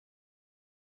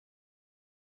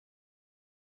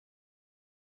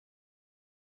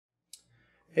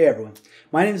Hey everyone,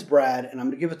 my name is Brad and I'm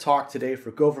going to give a talk today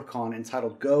for GopherCon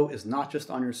entitled Go is not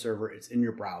just on your server, it's in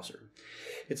your browser.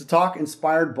 It's a talk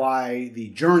inspired by the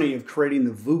journey of creating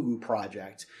the Vugu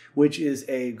project, which is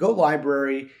a Go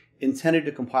library intended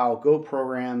to compile Go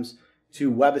programs to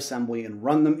WebAssembly and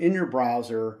run them in your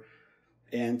browser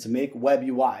and to make web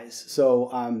UIs. So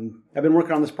I've been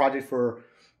working on this project for,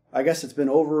 I guess it's been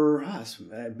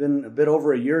a bit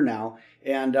over a year now,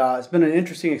 and it's been an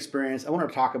interesting experience. I want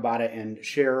to talk about it and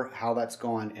share how that's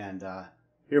gone, and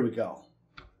here we go.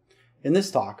 In this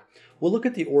talk, we'll look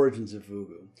at the origins of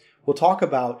Vugu. We'll talk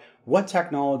about what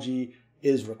technology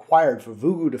is required for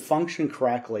Vugu to function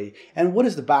correctly, and what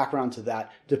is the background to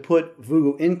that to put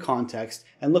Vugu in context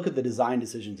and look at the design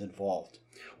decisions involved.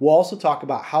 We'll also talk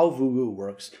about how Vugu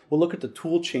works. We'll look at the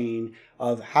tool chain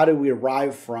of how do we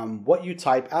arrive from what you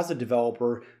type as a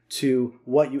developer to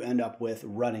what you end up with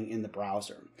running in the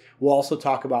browser. We'll also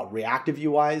talk about reactive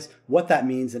UIs, what that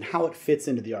means and how it fits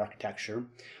into the architecture.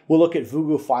 We'll look at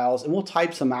Vugu files and we'll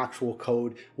type some actual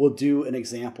code. We'll do an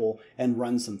example and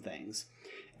run some things.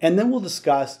 And then we'll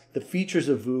discuss the features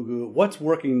of Vugu. What's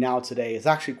working now today is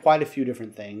actually quite a few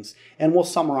different things, and we'll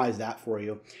summarize that for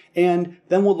you. And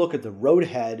then we'll look at the road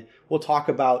ahead. We'll talk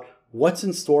about what's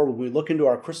in store when we look into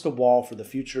our crystal ball for the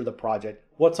future of the project,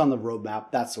 what's on the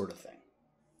roadmap, that sort of thing.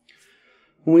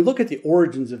 When we look at the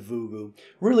origins of Vugu,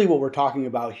 really what we're talking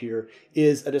about here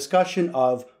is a discussion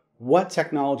of what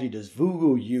technology does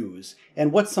Vugu use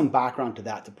and what's some background to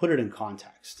that to put it in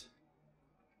context.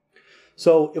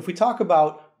 So if we talk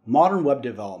about modern web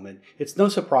development, it's no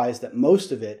surprise that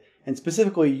most of it, and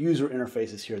specifically user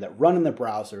interfaces here that run in the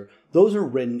browser, those are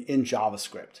written in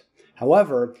JavaScript.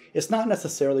 However, it's not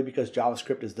necessarily because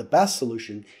JavaScript is the best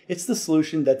solution, it's the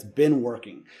solution that's been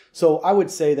working. So I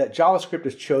would say that JavaScript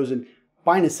is chosen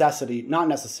by necessity, not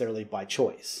necessarily by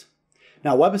choice.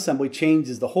 Now, WebAssembly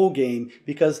changes the whole game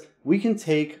because we can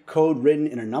take code written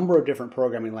in a number of different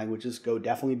programming languages, Go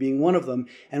definitely being one of them,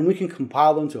 and we can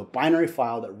compile them to a binary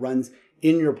file that runs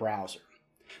in your browser.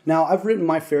 Now, I've written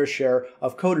my fair share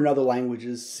of code in other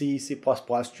languages, C, C++,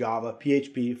 Java,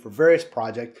 PHP, for various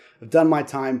projects. I've done my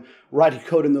time writing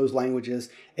code in those languages,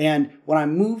 and when I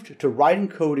moved to writing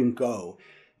code in Go,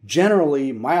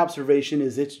 generally my observation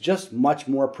is it's just much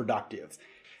more productive.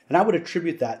 And I would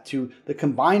attribute that to the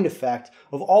combined effect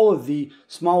of all of the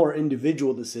smaller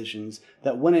individual decisions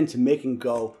that went into making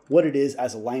Go what it is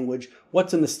as a language,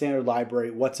 what's in the standard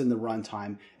library, what's in the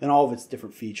runtime, and all of its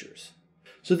different features.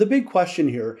 So the big question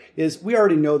here is we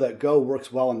already know that Go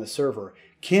works well on the server.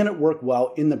 Can it work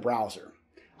well in the browser?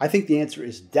 I think the answer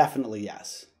is definitely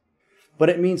yes. But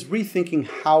it means rethinking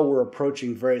how we're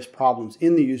approaching various problems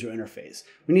in the user interface.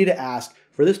 We need to ask,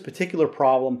 for this particular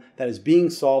problem that is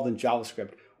being solved in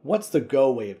JavaScript, what's the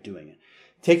Go way of doing it?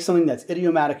 Take something that's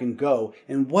idiomatic in Go,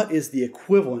 and what is the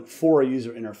equivalent for a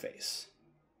user interface?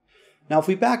 Now, if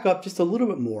we back up just a little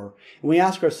bit more, and we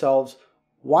ask ourselves,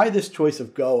 why this choice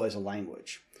of Go as a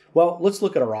language? Well, let's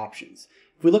look at our options.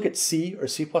 If we look at C or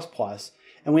C++,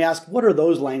 and we ask, what are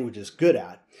those languages good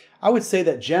at? I would say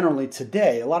that generally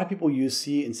today, a lot of people use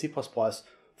C and C++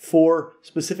 for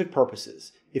specific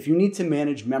purposes. If you need to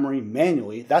manage memory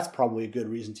manually, that's probably a good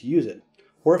reason to use it.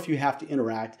 Or if you have to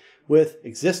interact with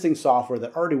existing software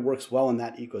that already works well in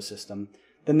that ecosystem,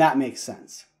 then that makes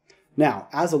sense. Now,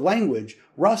 as a language,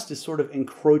 Rust is sort of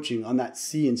encroaching on that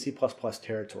C and C++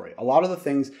 territory. A lot of the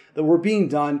things that were being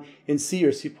done in C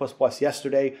or C++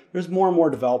 yesterday, there's more and more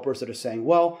developers that are saying,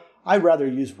 well, I'd rather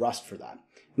use Rust for that.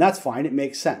 And that's fine, it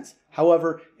makes sense.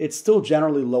 However, it's still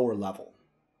generally lower level.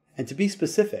 And to be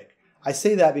specific, I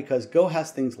say that because Go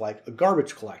has things like a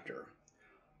garbage collector,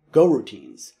 Go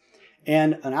routines,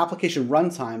 and an application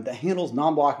runtime that handles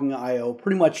non-blocking I/O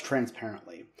pretty much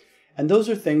transparently. And those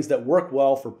are things that work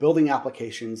well for building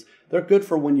applications. They're good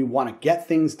for when you want to get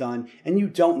things done and you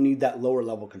don't need that lower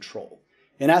level control.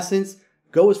 In essence,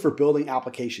 Go is for building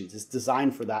applications. It's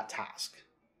designed for that task.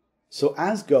 So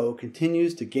as Go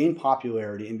continues to gain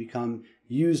popularity and become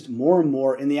used more and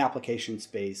more in the application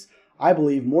space, I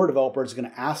believe more developers are going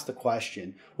to ask the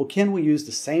question, well, can we use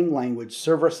the same language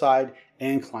server-side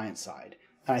and client-side?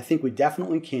 And I think we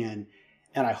definitely can,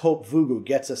 and I hope Vugu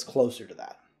gets us closer to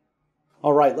that.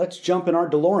 All right, let's jump in our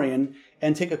DeLorean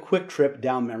and take a quick trip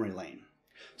down memory lane.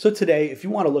 So today, if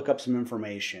you want to look up some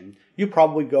information, you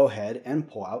probably go ahead and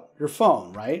pull out your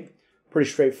phone, right? Pretty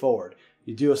straightforward.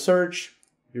 You do a search,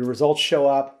 your results show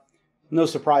up. No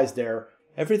surprise there.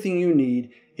 Everything you need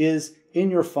is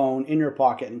in your phone, in your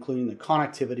pocket, including the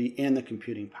connectivity and the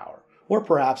computing power. Or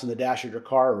perhaps in the dash of your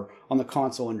car or on the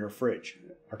console in your fridge.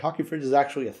 Our talking fridge is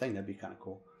actually a thing. That'd be kind of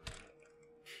cool.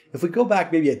 If we go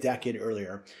back maybe a decade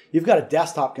earlier, you've got a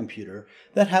desktop computer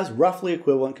that has roughly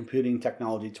equivalent computing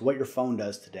technology to what your phone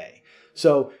does today.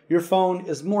 So your phone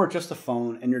is more just a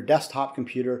phone, and your desktop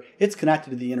computer, it's connected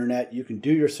to the internet. You can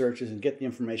do your searches and get the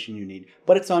information you need,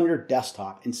 but it's on your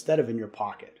desktop instead of in your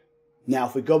pocket. Now,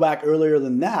 if we go back earlier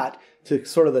than that to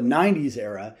sort of the 90s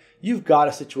era, you've got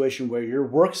a situation where your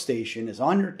workstation is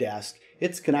on your desk.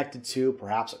 It's connected to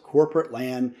perhaps a corporate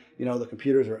LAN. You know, the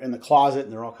computers are in the closet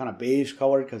and they're all kind of beige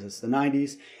colored because it's the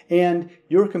 90s. And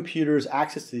your computer's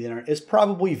access to the internet is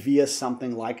probably via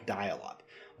something like dial-up.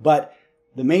 But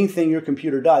the main thing your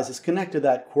computer does is connect to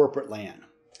that corporate LAN.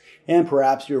 And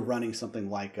perhaps you're running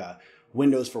something like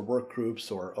Windows for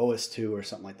Workgroups or OS2 or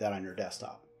something like that on your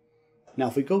desktop. Now,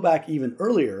 if we go back even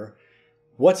earlier,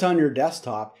 what's on your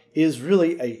desktop is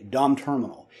really a dumb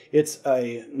terminal. It's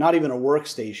not even a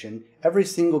workstation. Every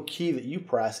single key that you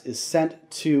press is sent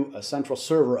to a central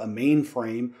server, a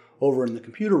mainframe over in the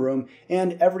computer room,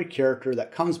 and every character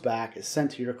that comes back is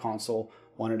sent to your console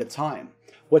one at a time.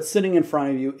 What's sitting in front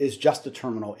of you is just a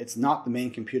terminal. It's not the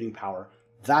main computing power.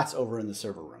 That's over in the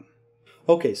server room.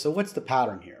 Okay, so what's the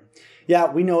pattern here? Yeah,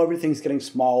 we know everything's getting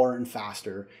smaller and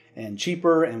faster and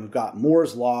cheaper, and we've got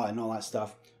Moore's Law and all that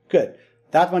stuff. Good.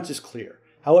 That much is clear.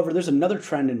 However, there's another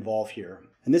trend involved here,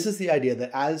 and this is the idea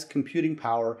that as computing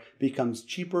power becomes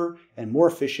cheaper and more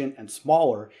efficient and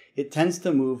smaller, it tends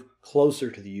to move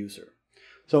closer to the user.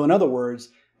 So in other words,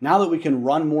 now that we can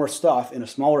run more stuff in a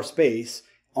smaller space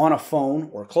on a phone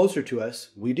or closer to us,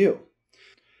 we do.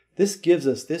 This gives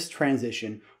us this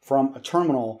transition from a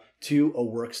terminal to a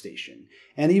workstation,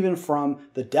 and even from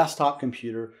the desktop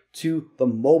computer to the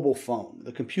mobile phone.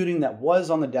 The computing that was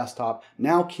on the desktop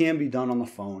now can be done on the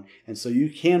phone, and so you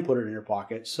can put it in your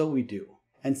pocket, so we do.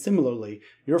 And similarly,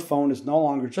 your phone is no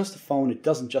longer just a phone. It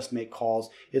doesn't just make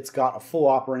calls. It's got a full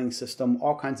operating system,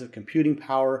 all kinds of computing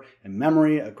power and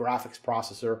memory, a graphics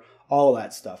processor, all of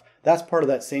that stuff. That's part of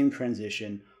that same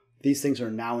transition. These things are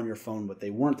now in your phone, but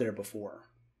they weren't there before.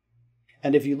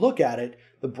 And if you look at it,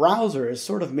 the browser has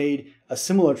sort of made a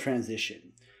similar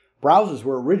transition. Browsers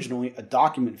were originally a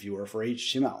document viewer for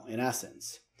HTML, in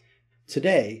essence.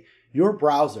 Today, your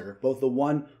browser, both the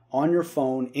one on your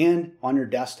phone and on your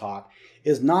desktop,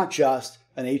 is not just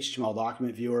an HTML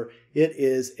document viewer. It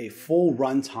is a full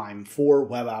runtime for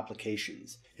web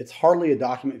applications. It's hardly a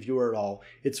document viewer at all.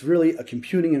 It's really a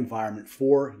computing environment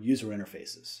for user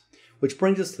interfaces. Which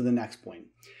brings us to the next point.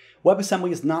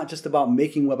 WebAssembly is not just about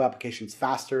making web applications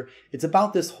faster. It's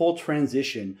about this whole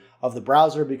transition of the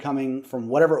browser becoming from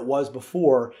whatever it was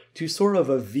before to sort of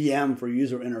a VM for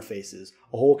user interfaces,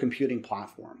 a whole computing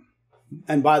platform.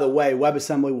 And by the way,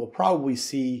 WebAssembly will probably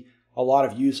see a lot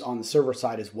of use on the server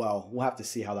side as well. We'll have to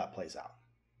see how that plays out.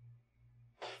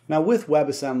 Now with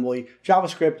WebAssembly,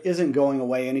 JavaScript isn't going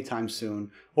away anytime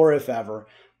soon, or if ever,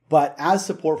 but as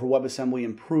support for WebAssembly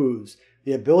improves,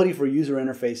 the ability for user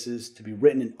interfaces to be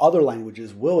written in other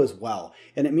languages will as well,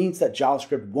 and it means that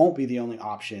JavaScript won't be the only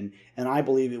option, and I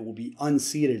believe it will be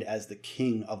unseated as the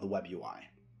king of the web UI.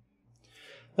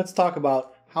 Let's talk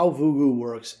about how Vugu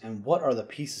works and what are the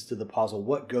pieces to the puzzle,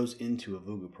 what goes into a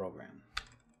Vugu program.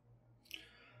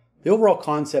 The overall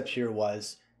concept here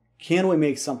was, can we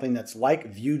make something that's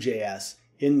like Vue.js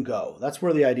in Go? That's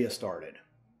where the idea started.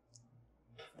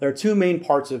 There are two main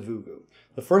parts of Vugu.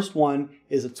 The first one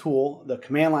is a tool. The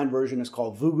command line version is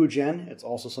called VuguGen. It's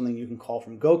also something you can call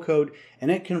from Go code,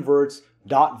 and it converts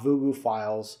 .vugu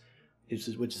files,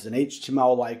 which is an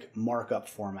HTML-like markup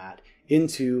format,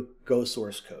 into Go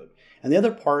source code. And the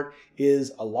other part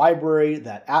is a library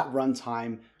that at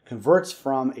runtime converts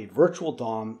from a virtual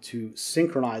DOM to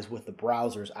synchronize with the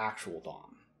browser's actual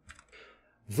DOM.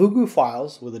 Vugu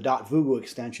files with a .vugu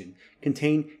extension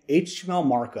contain HTML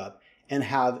markup and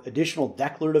have additional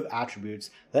declarative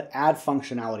attributes that add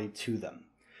functionality to them.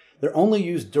 They're only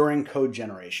used during code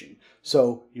generation.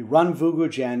 So you run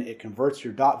VuguGen, it converts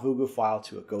your .vugu file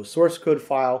to a Go source code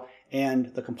file,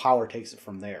 and the compiler takes it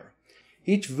from there.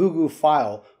 Each Vugu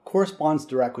file corresponds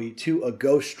directly to a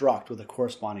Go struct with a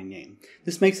corresponding name.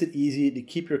 This makes it easy to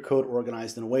keep your code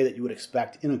organized in a way that you would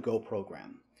expect in a Go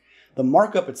program. The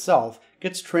markup itself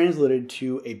gets translated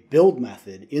to a build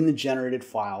method in the generated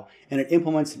file, and it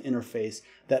implements an interface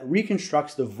that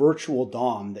reconstructs the virtual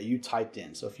DOM that you typed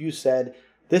in. So if you said,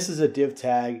 this is a div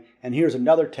tag, and here's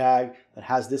another tag that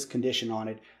has this condition on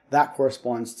it, that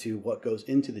corresponds to what goes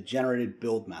into the generated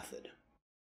build method.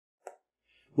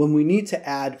 When we need to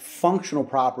add functional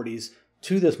properties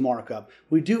to this markup,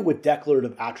 we do it with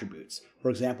declarative attributes. For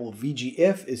example,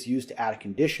 VGIF is used to add a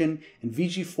condition, and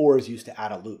VG4 is used to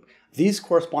add a loop. These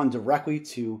correspond directly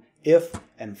to if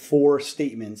and for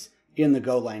statements in the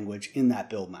Go language in that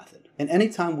build method. And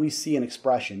anytime we see an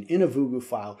expression in a Vugu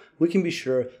file, we can be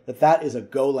sure that that is a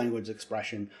Go language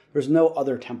expression. There's no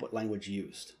other template language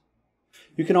used.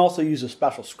 You can also use a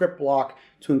special script block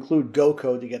to include Go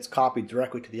code that gets copied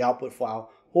directly to the output file,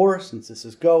 or since this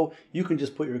is Go, you can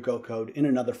just put your Go code in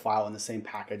another file in the same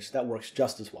package. That works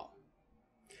just as well.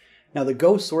 Now the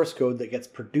Go source code that gets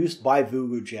produced by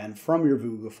VuguGen from your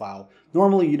Vugu file,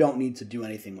 normally you don't need to do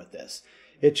anything with this.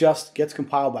 It just gets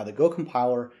compiled by the Go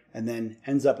compiler and then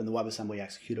ends up in the WebAssembly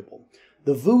executable.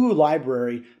 The Vugu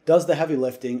library does the heavy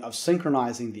lifting of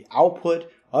synchronizing the output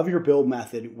of your build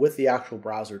method with the actual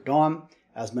browser DOM.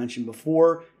 As mentioned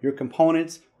before, your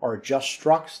components are just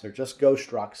structs, they're just Go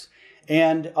structs,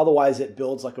 and otherwise it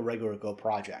builds like a regular Go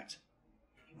project.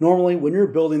 Normally, when you're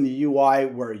building the UI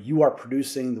where you are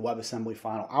producing the WebAssembly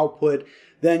final output,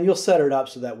 then you'll set it up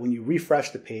so that when you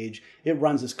refresh the page, it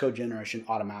runs this code generation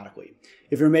automatically.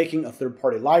 If you're making a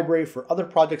third-party library for other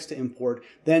projects to import,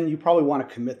 then you probably want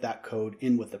to commit that code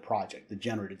in with the project, the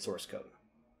generated source code.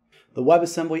 The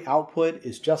WebAssembly output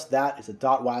is just that. It's a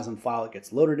 .wasm file. It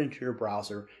gets loaded into your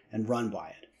browser and run by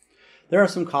it. There are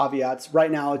some caveats.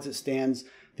 Right now, as it stands,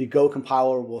 the Go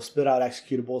compiler will spit out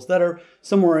executables that are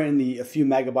somewhere in the a few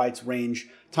megabytes range.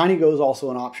 TinyGo is also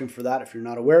an option for that. If you're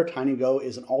not aware, TinyGo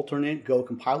is an alternate Go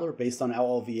compiler based on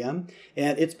LLVM,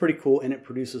 and it's pretty cool and it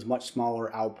produces much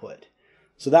smaller output.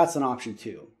 So that's an option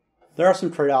too. There are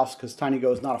some trade-offs because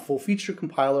TinyGo is not a full-featured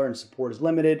compiler and support is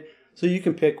limited, so you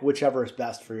can pick whichever is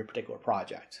best for your particular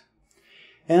project.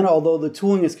 And although the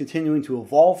tooling is continuing to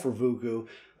evolve for Vugu,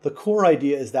 the core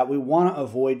idea is that we want to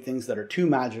avoid things that are too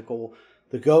magical.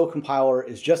 The Go compiler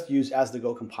is just used as the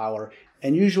Go compiler,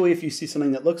 and usually if you see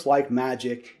something that looks like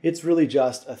magic, it's really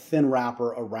just a thin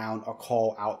wrapper around a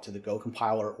call out to the Go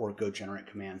compiler or Go generate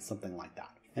command, something like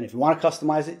that. And if you want to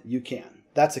customize it, you can.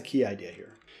 That's a key idea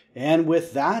here. And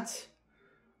with that,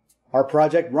 our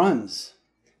project runs.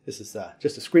 This is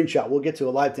just a screenshot. We'll get to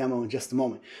a live demo in just a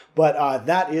moment. But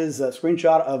that is a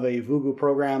screenshot of a Vugu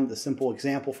program, the simple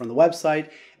example from the website.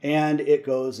 And it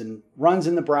goes and runs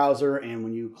in the browser. And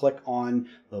when you click on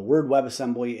the word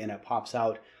WebAssembly and it pops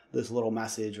out this little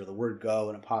message, or the word Go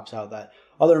and it pops out that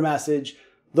other message,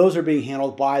 those are being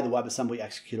handled by the WebAssembly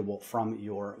executable from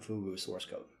your Vugu source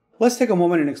code. Let's take a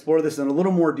moment and explore this in a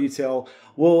little more detail.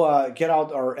 We'll get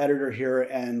out our editor here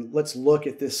and let's look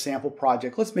at this sample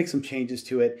project. Let's make some changes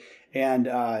to it and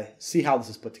see how this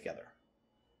is put together.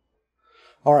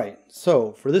 All right,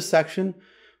 so for this section,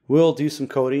 we'll do some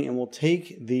coding and we'll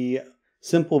take the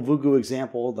simple Vugu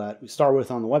example that we start with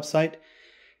on the website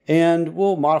and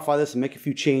we'll modify this and make a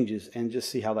few changes and just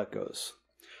see how that goes.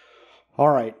 All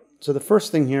right, so the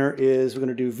first thing here is we're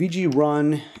going to do VG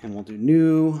run and we'll do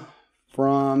new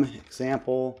from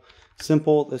example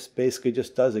simple. This basically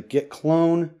just does a git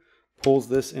clone, pulls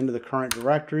this into the current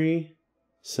directory.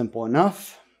 Simple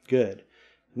enough. Good.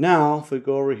 Now, if we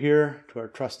go over here to our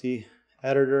trusty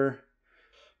editor,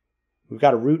 we've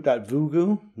got a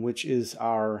root.vugu, which is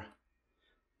our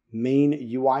main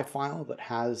UI file that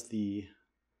has the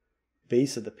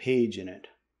base of the page in it.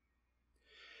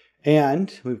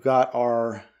 And we've got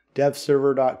our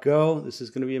devserver.go. This is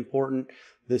going to be important.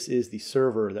 This is the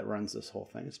server that runs this whole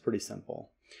thing. It's pretty simple.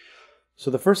 So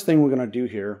the first thing we're going to do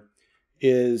here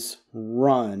is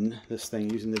run this thing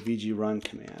using the VG run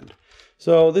command.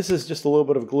 So this is just a little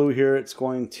bit of glue here. It's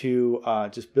going to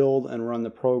just build and run the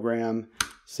program,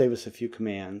 save us a few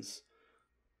commands.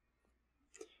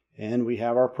 And we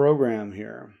have our program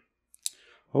here.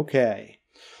 Okay,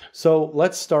 so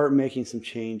let's start making some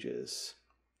changes.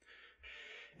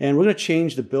 And we're going to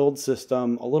change the build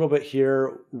system a little bit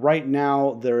here. Right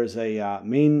now, there is a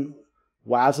main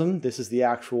WASM. This is the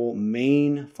actual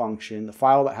main function, the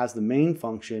file that has the main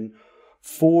function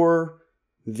for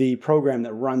the program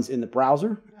that runs in the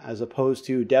browser, as opposed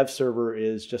to dev server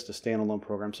is just a standalone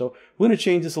program. So we're going to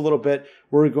change this a little bit.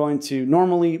 We're going to,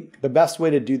 normally, the best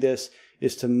way to do this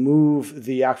is to move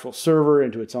the actual server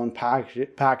into its own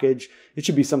package. It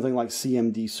should be something like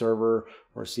CMD server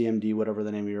or CMD, whatever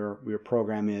the name of your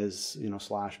program is, you know,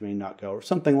 /main.go or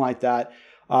something like that.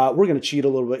 We're going to cheat a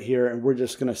little bit here and we're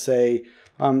just going to say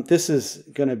this is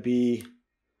going to be,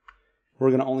 we're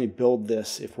going to only build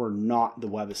this if we're not the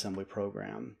WebAssembly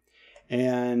program.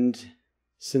 And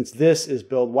since this is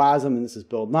build WASM and this is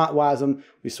build not WASM,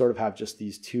 we sort of have just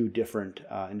these two different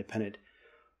independent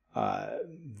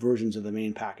versions of the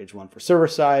main package, one for server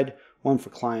side, one for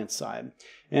client side.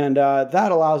 And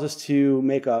that allows us to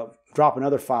drop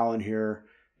another file in here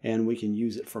and we can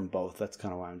use it from both. That's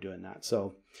kind of why I'm doing that.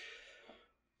 So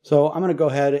I'm going to go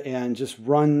ahead and just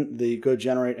run the go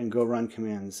generate and go run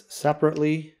commands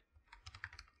separately.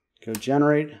 Go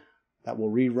generate, that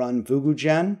will rerun Vugu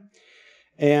gen.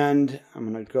 And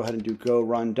I'm going to go ahead and do go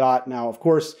run dot. Now, of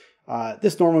course,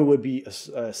 this normally would be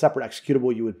a separate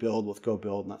executable you would build with go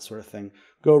build and that sort of thing.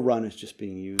 Go run is just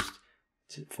being used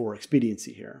for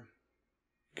expediency here.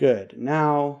 Good.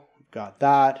 Now we've got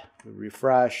that. We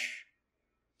refresh.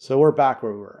 So we're back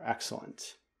where we were.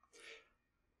 Excellent.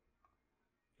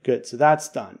 Good. So that's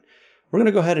done. We're going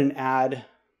to go ahead and add.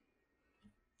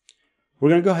 We're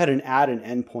going to go ahead and add an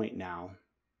endpoint now.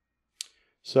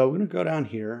 So we're going to go down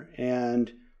here,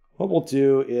 and what we'll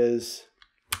do is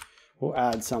we'll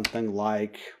add something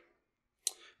like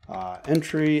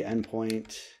entry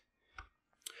endpoint.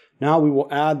 Now we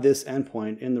will add this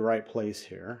endpoint in the right place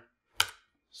here.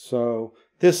 So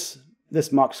this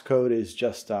mux code is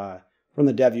just from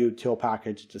the dev-util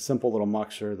package. It's a simple little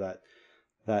muxer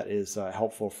that is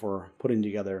helpful for putting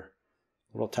together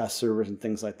little test servers and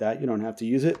things like that. You don't have to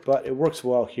use it, but it works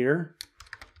well here.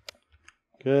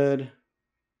 Good.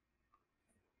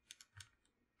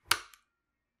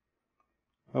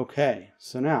 Okay,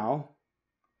 so now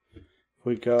if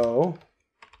we go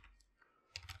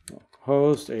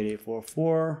host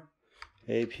 8844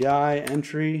 API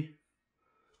entry.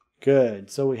 Good,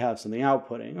 so we have something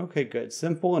outputting. Okay, good,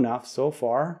 simple enough so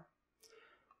far.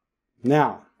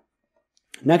 Now,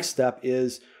 next step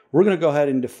is we're going to go ahead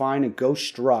and define a Go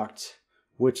struct,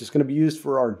 which is going to be used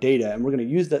for our data, and we're going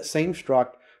to use that same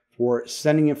struct for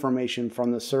sending information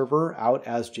from the server out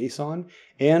as JSON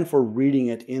and for reading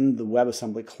it in the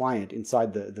WebAssembly client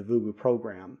inside the Vugu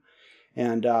program.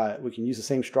 And we can use the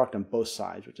same struct on both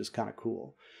sides, which is kind of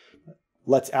cool.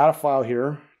 Let's add a file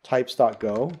here,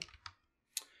 types.go,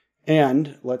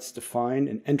 and let's define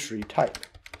an entry type.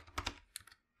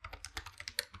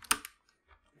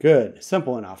 Good,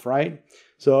 simple enough, right?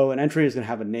 So an entry is going to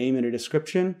have a name and a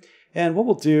description. And what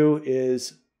we'll do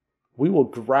is we will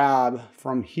grab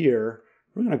from here,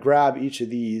 we're going to grab each of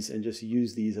these and just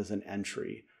use these as an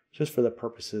entry, just for the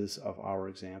purposes of our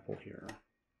example here.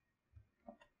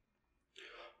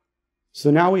 So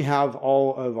now we have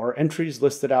all of our entries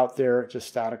listed out there just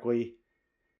statically.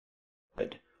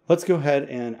 Good. Let's go ahead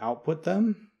and output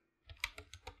them.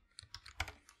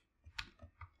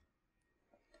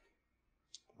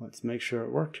 Let's make sure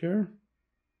it worked here.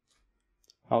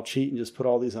 I'll cheat and just put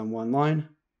all these on one line.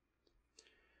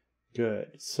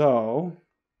 Good. So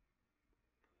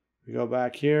we go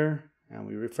back here and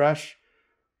we refresh.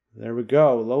 There we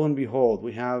go. Lo and behold,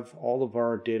 we have all of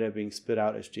our data being spit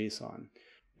out as JSON.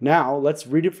 Now let's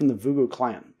read it from the Vugu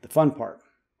client, the fun part.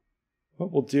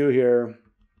 What we'll do here,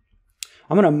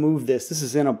 I'm going to move this. This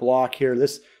is in a block here.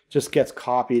 This just gets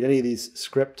copied. Any of these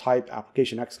script type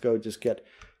application Xcode just get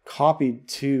copied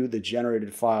to the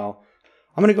generated file.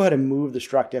 I'm going to go ahead and move the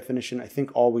struct definition. I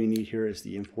think all we need here is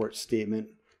the import statement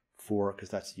because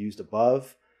that's used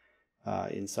above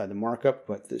inside the markup.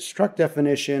 But the struct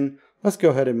definition, let's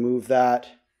go ahead and move that.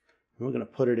 We're going to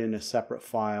put it in a separate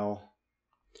file.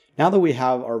 Now that we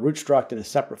have our root struct in a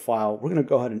separate file, we're going to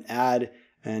go ahead and add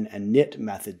a init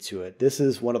method to it. This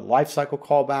is one of the lifecycle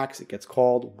callbacks. It gets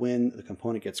called when the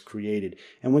component gets created.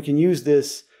 And we can use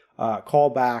this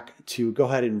callback to go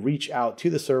ahead and reach out to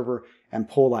the server and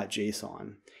pull that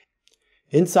JSON.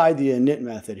 Inside the init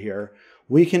method here,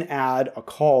 we can add a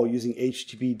call using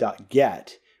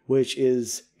http.get, which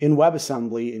is in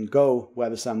WebAssembly, in Go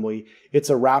WebAssembly, it's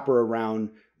a wrapper around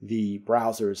the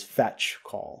browser's fetch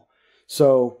call.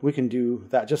 So we can do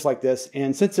that just like this.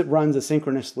 And since it runs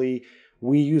asynchronously,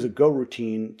 we use a Go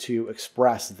routine to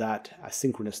express that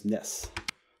asynchronousness.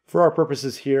 For our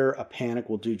purposes here, a panic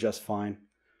will do just fine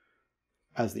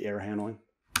as the error handling.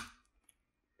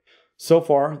 So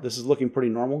far, this is looking pretty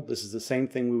normal. This is the same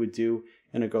thing we would do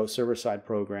in a Go server-side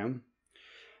program.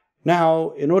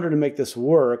 Now, in order to make this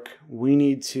work, we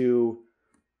need to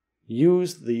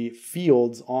use the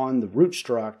fields on the root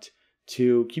struct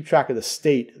to keep track of the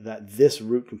state that this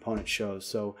root component shows.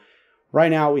 So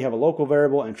right now we have a local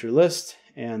variable entry list,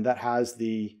 and that has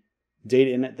the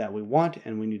data in it that we want,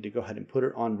 and we need to go ahead and put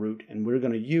it on root. And we're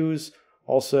going to use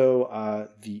also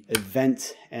the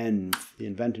event env, the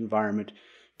event environment,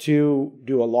 to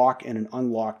do a lock and an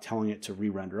unlock telling it to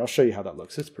re-render. I'll show you how that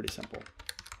looks. It's pretty simple.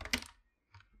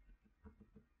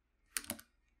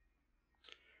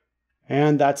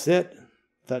 And that's it.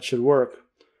 That should work.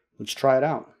 Let's try it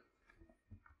out.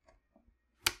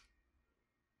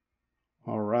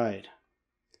 All right.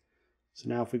 So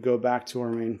now if we go back to our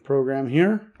main program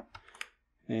here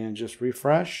and just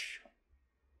refresh.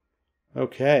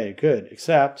 Okay, good.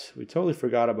 Except we totally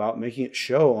forgot about making it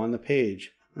show on the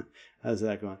page. How's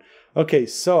that going? Okay,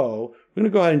 so we're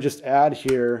going to go ahead and just add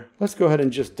here. Let's go ahead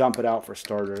and just dump it out for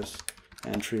starters.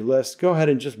 Entry list. Go ahead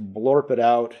and just blurp it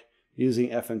out using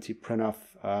fmt printf,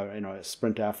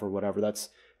 sprintf or whatever. That's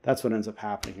what ends up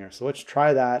happening here. So let's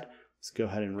try that. Let's go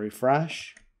ahead and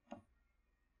refresh.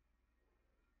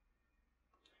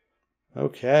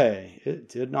 Okay, it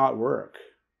did not work.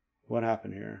 What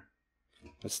happened here?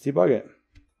 Let's debug it.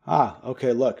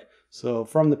 Okay, look. So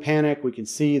from the panic, we can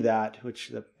see that, which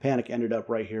the panic ended up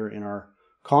right here in our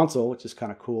console, which is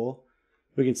kind of cool.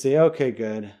 We can see, okay,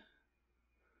 good.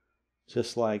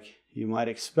 Just like you might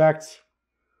expect,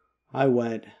 I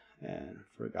went and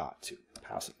forgot to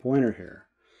pass a pointer here.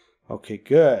 Okay,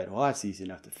 good. Well, that's easy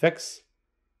enough to fix.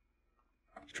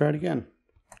 Let's try it again.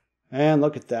 And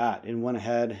look at that. It went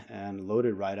ahead and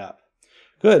loaded right up.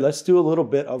 Good. Let's do a little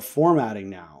bit of formatting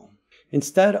now.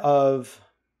 Instead of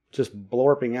just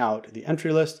blorping out the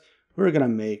entry list, we're going to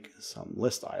make some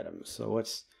list items. So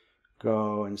let's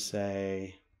go and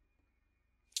say,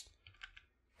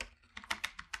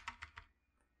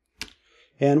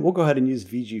 and we'll go ahead and use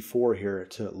VG4 here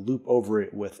to loop over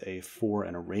it with a for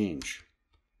and a range.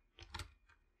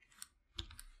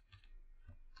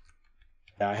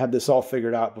 I had this all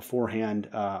figured out beforehand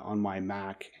on my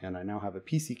Mac, and I now have a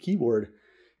PC keyboard,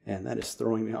 and that is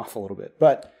throwing me off a little bit,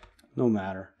 but no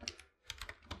matter.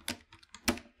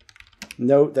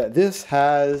 Note that this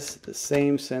has the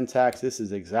same syntax. This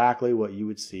is exactly what you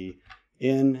would see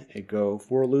in a Go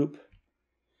for loop.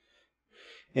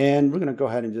 And we're going to go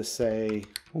ahead and just say,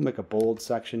 we'll make a bold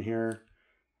section here,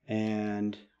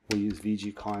 and we'll use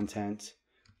VG content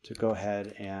to go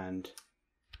ahead and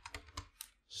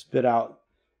spit out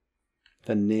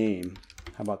the name.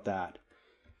 How about that?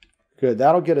 Good,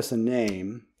 that'll get us a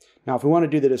name. Now if we want to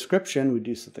do the description, we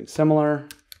do something similar.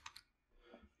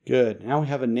 Good, now we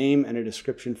have a name and a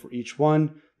description for each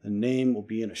one. The name will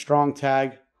be in a strong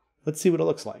tag. Let's see what it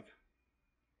looks like.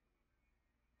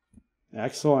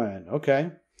 Excellent, okay,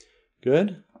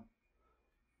 good.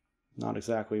 Not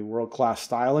exactly world-class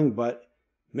styling, but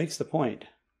makes the point.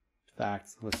 In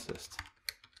fact, let's just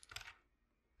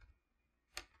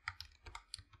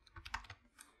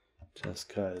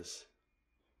because.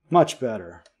 Much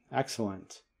better.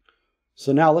 Excellent.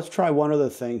 So now let's try one other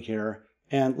thing here,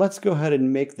 and let's go ahead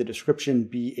and make the description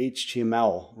be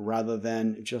HTML rather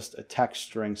than just a text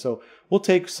string. So we'll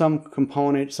take some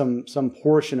component, some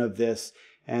portion of this,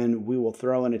 and we will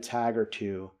throw in a tag or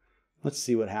two. Let's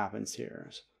see what happens here.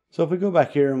 So if we go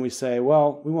back here and we say,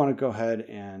 well, we want to go ahead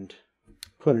and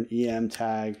put an EM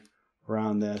tag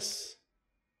around this.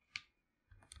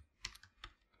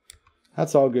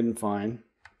 That's all good and fine.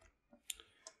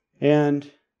 And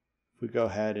if we go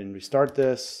ahead and restart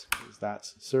this, because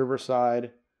that's server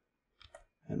side,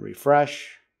 and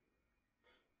refresh,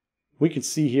 we can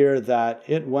see here that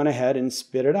it went ahead and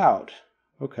spit it out.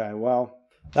 Okay, well,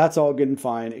 that's all good and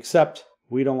fine, except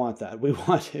we don't want that. We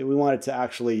want it to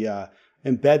actually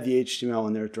embed the HTML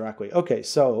in there directly. Okay,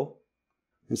 so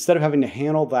instead of having to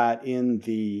handle that in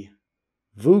the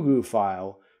Vugu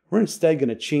file, we're instead going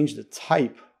to change the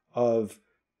type of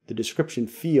the description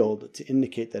field to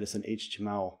indicate that it's an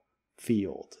HTML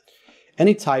field.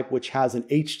 Any type which has an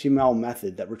HTML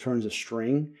method that returns a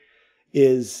string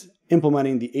is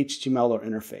implementing the HTML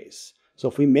interface. So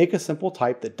if we make a simple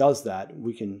type that does that,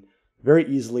 we can very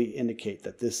easily indicate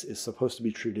that this is supposed to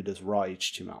be treated as raw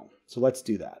HTML. So let's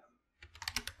do that.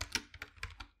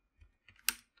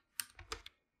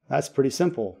 That's pretty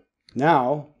simple.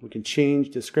 Now we can change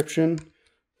description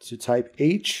to type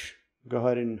H. Go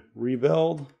ahead and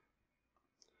rebuild.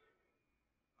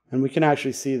 And we can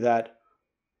actually see that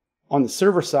on the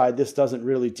server side, this doesn't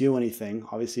really do anything.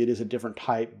 Obviously, it is a different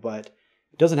type, but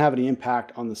it doesn't have any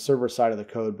impact on the server side of the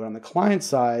code. But on the client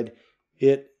side,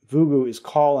 Vugu is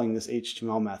calling this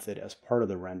HTML method as part of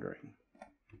the rendering.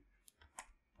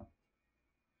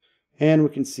 And we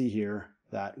can see here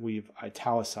that we've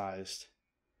italicized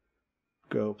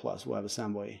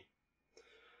Go+WebAssembly.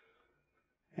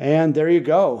 And there you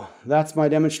go. That's my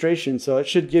demonstration. So it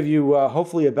should give you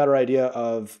hopefully a better idea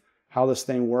of how this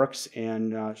thing works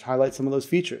and highlight some of those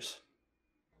features.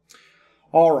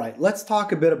 All right, let's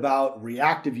talk a bit about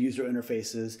reactive user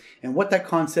interfaces and what that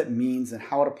concept means and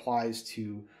how it applies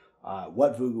to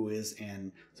what Vugu is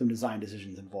and some design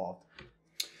decisions involved.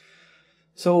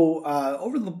 So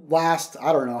over the last,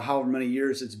 I don't know, however many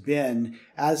years it's been,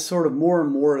 as sort of more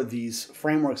and more of these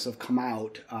frameworks have come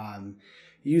out,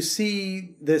 you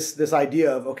see this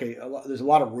idea of, okay, there's a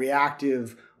lot of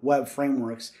reactive web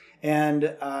frameworks,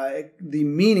 And the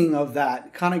meaning of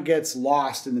that kind of gets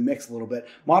lost in the mix a little bit.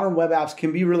 Modern web apps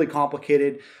can be really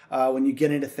complicated when you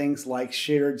get into things like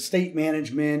shared state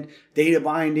management, data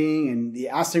binding, and the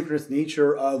asynchronous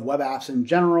nature of web apps in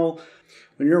general.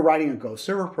 When you're writing a Go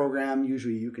server program,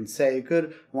 usually you can say,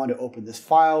 good, I want to open this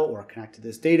file or connect to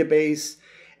this database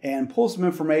and pull some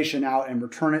information out and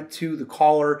return it to the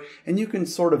caller. And you can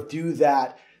sort of do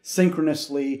that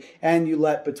synchronously, and you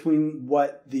let between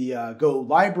what the Go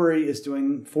library is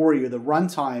doing for you. The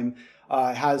runtime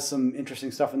has some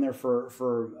interesting stuff in there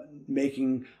for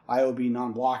making IOB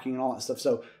non-blocking and all that stuff.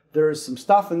 So there's some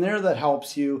stuff in there that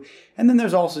helps you. And then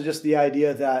there's also just the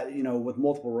idea that, you know, with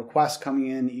multiple requests coming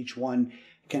in, each one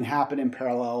can happen in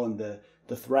parallel, and the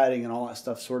threading and all that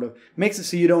stuff sort of makes it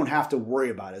so you don't have to worry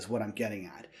about it, is what I'm getting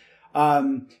at.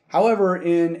 However,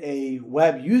 in a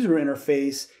web user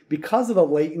interface, because of the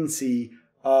latency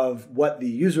of what the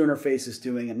user interface is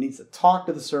doing, it needs to talk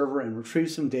to the server and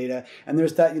retrieve some data. And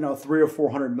there's that, 300 or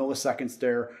 400 milliseconds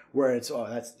there where it's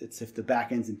if the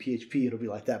backend's in PHP, it'll be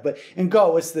like that. But in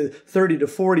Go, it's the 30 to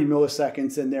 40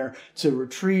 milliseconds in there to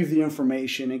retrieve the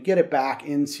information and get it back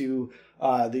into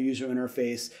the user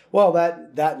interface. Well,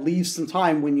 that leaves some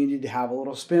time when you need to have a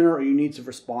little spinner or you need to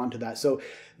respond to that. So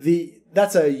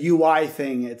that's a UI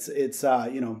thing. It's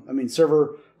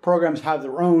server programs have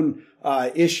their own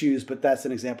issues, but that's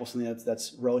an example of something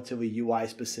that's relatively UI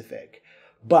specific.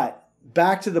 But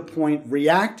back to the point,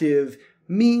 reactive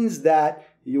means that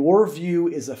your view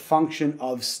is a function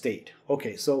of state.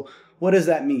 Okay, so what does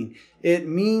that mean? It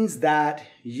means that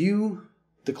you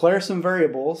declare some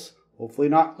variables, hopefully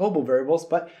not global variables,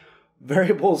 but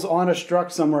variables on a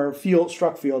struct somewhere,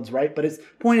 struct fields, right? But its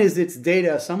point is it's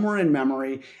data somewhere in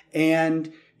memory,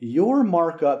 and your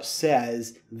markup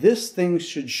says this thing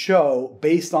should show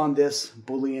based on this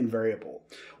Boolean variable,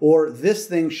 or this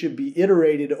thing should be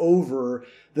iterated over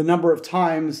the number of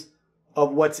times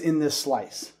of what's in this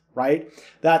slice, right?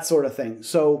 That sort of thing.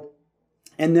 So,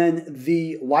 and then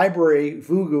the library,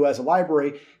 Vugu as a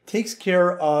library, takes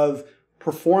care of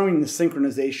performing the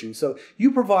synchronization. So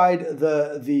you provide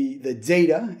the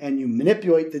data and you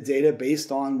manipulate the data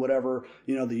based on whatever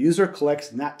the user clicks,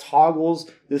 and that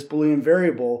toggles this Boolean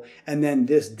variable, and then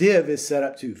this div is set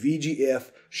up to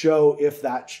VGIF, show if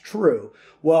that's true.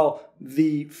 Well,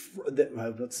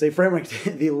 let's say framework,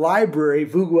 the library,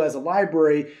 Vugu as a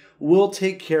library, will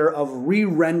take care of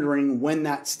re-rendering when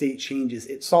that state changes.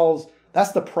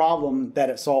 That's the problem that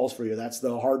it solves for you. That's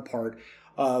the hard part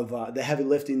of the heavy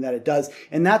lifting that it does.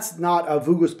 And that's not a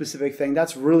Vugu specific thing.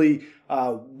 That's really,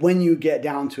 when you get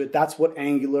down to it, that's what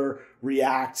Angular,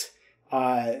 React,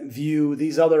 Vue,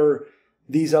 these other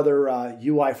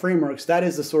UI frameworks, that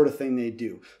is the sort of thing they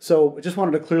do. So I just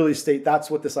wanted to clearly state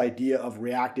that's what this idea of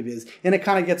reactive is. And it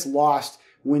kind of gets lost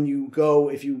when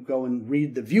if you go and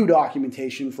read the Vue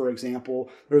documentation, for example.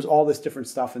 There's all this different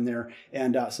stuff in there,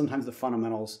 and sometimes the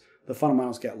fundamentals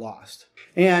get lost.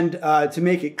 And to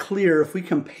make it clear, if we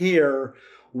compare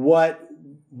what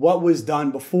was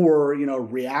done before,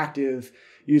 reactive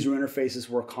user interfaces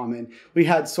were common, we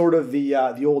had sort of the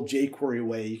old jQuery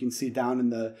way. You can see down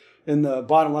in the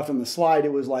bottom left on the slide,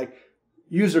 it was like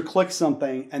user clicks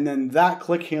something, and then that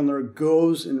click handler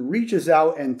goes and reaches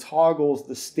out and toggles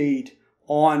the state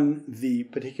on the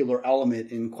particular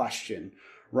element in question,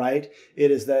 right?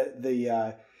 It is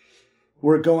that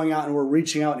we're going out and we're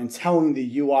reaching out and telling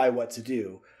the UI what to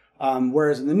do.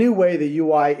 Whereas in the new way, the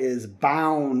UI is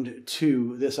bound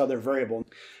to this other variable.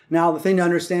 Now, the thing to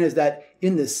understand is that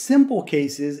in the simple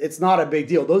cases, it's not a big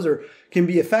deal. Those can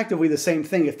be effectively the same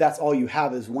thing if that's all you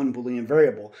have is one Boolean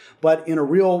variable. But in a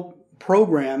real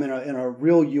program, in a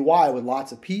real UI with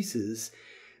lots of pieces,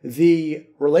 the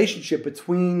relationship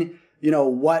between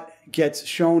what gets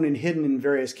shown and hidden in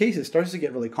various cases starts to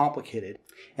get really complicated.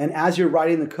 And as you're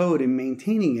writing the code and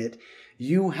maintaining it,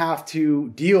 you have to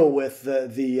deal with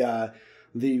the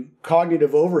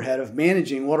cognitive overhead of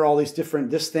managing what are all these different,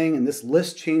 this thing and this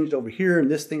list changed over here, and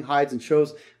this thing hides and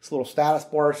shows, this little status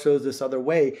bar shows this other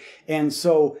way. And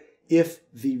so if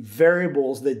the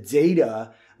variables, the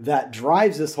data that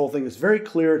drives this whole thing is very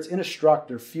clear, it's in a struct,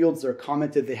 their fields, they're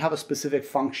commented, they have a specific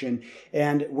function,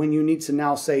 and when you need to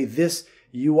now say this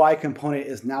UI component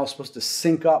is now supposed to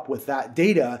sync up with that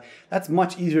data, that's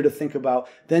much easier to think about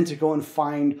than to go and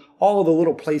find all of the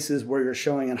little places where you're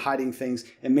showing and hiding things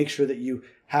and make sure that you've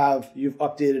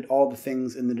updated all the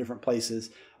things in the different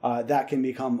places. That can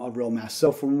become a real mess.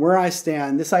 So from where I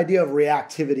stand, this idea of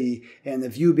reactivity and the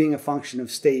view being a function of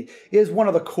state is one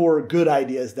of the core good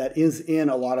ideas that is in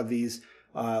a lot of these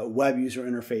web user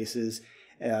interfaces.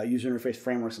 user interface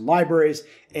frameworks and libraries,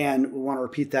 and we want to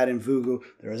repeat that in Vugu.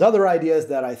 There's other ideas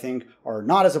that I think are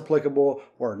not as applicable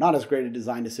or not as great a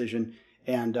design decision,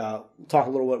 and we'll talk a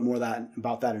little bit more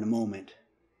about that in a moment.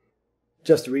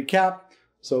 Just to recap,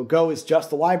 so Go is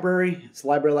just a library. It's a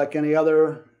library like any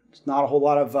other. It's not a whole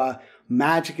lot of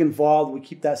magic involved. We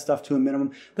keep that stuff to a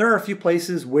minimum. There are a few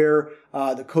places where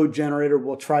the code generator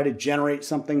will try to generate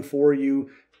something for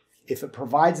you. If it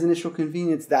provides initial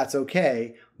convenience, that's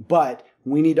okay. But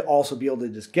we need to also be able to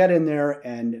just get in there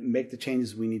and make the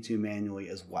changes we need to manually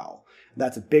as well.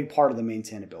 That's a big part of the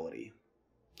maintainability.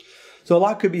 So a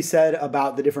lot could be said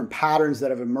about the different patterns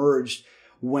that have emerged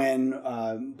when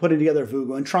putting together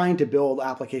Vugu and trying to build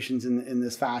applications in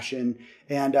this fashion.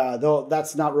 And though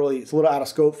that's not really, it's a little out of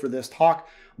scope for this talk,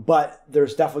 but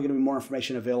there's definitely going to be more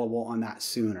information available on that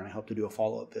soon. And I hope to do a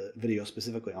follow-up video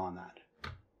specifically on that.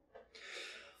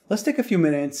 Let's take a few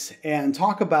minutes and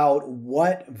talk about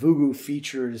what Vugu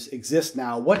features exist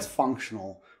now, what's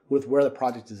functional with where the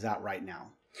project is at right now.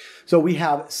 So we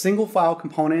have single file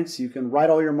components. You can write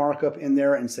all your markup in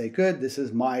there and say, good, this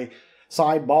is my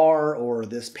sidebar or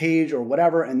this page or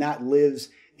whatever, and that lives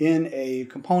in a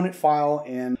component file.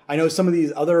 And I know some of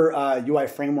these other UI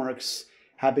frameworks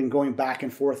have been going back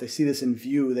and forth. I see this in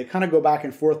Vue. They kind of go back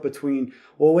and forth between,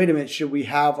 well, wait a minute, should we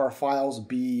have our files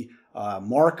be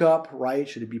markup, right?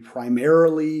 Should it be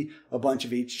primarily a bunch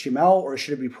of HTML or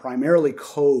should it be primarily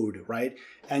code, right?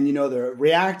 And you know, the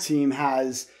React team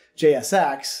has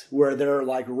JSX where they're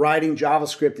like writing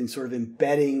JavaScript and sort of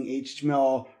embedding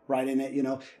HTML right in it. You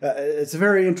know, it's a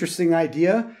very interesting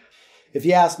idea. If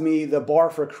you ask me, the bar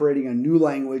for creating a new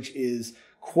language is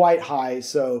quite high.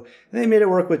 So they made it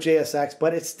work with JSX,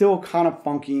 but it's still kind of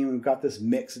funky. We've got this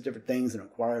mix of different things and it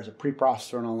requires a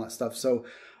preprocessor and all that stuff. So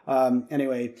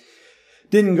anyway,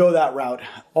 didn't go that route.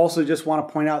 Also just want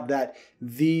to point out that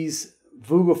these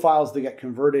Vugu files that get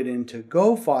converted into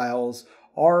Go files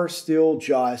are still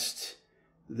just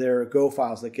their Go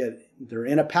files that they're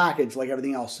in a package like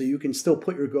everything else. So you can still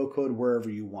put your Go code wherever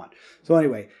you want. So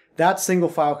anyway, that's single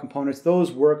file components.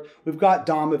 Those work. We've got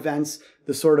DOM events,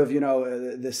 the sort of, you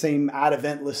know, the same add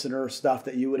event listener stuff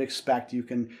that you would expect. You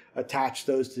can attach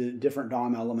those to different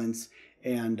DOM elements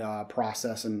and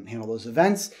process and handle those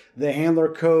events. The handler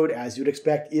code, as you'd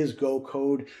expect, is Go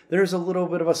code. There's a little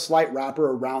bit of a slight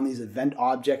wrapper around these event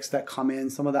objects that come in.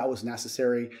 Some of that was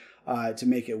necessary to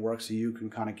make it work, so you can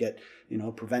kind of get, you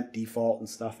know, prevent default and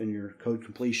stuff in your code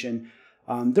completion.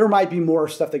 There might be more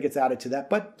stuff that gets added to that,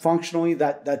 but functionally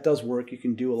that does work. You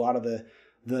can do a lot of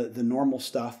the normal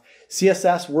stuff.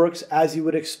 CSS works as you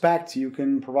would expect. You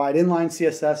can provide inline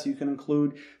CSS. You can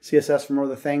include CSS from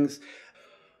other things.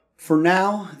 For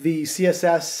now, the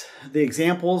CSS, the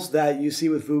examples that you see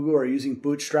with Vugu are using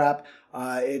Bootstrap.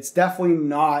 It's definitely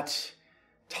not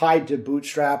tied to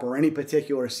Bootstrap or any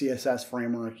particular CSS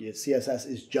framework. CSS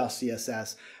is just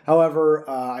CSS. However,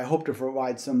 I hope to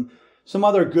provide some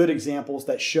other good examples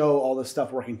that show all this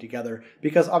stuff working together,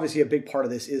 because obviously a big part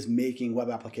of this is making web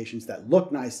applications that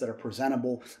look nice, that are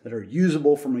presentable, that are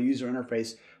usable from a user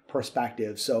interface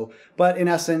perspective. So, but in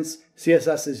essence,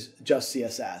 CSS is just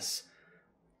CSS.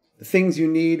 The things you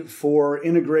need for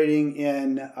integrating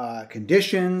in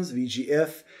conditions,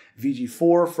 VG-if,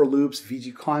 VG-for for loops,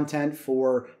 VG-content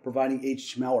for providing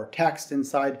HTML or text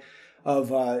inside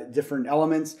of different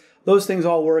elements. Those things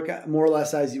all work more or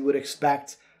less as you would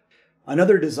expect.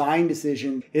 Another design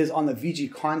decision is on the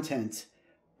VG-content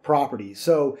property.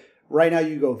 So right now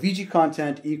you go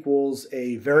VG-content equals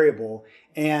a variable,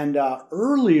 and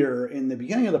earlier in the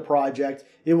beginning of the project,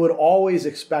 it would always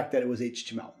expect that it was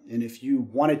HTML. And if you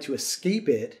wanted to escape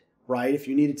it, right, if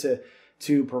you needed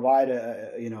to provide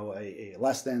a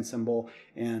less than symbol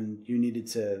and you needed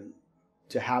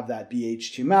to have that be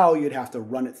HTML, you'd have to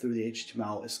run it through the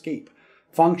HTML escape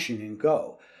function in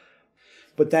Go.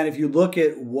 But then if you look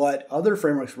at what other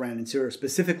frameworks ran into, or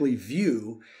specifically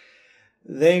Vue,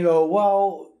 they go,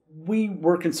 well, we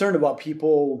were concerned about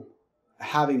people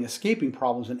having escaping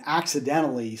problems and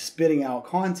accidentally spitting out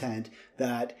content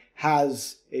that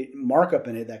has a markup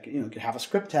in it that could have a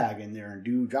script tag in there and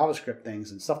do JavaScript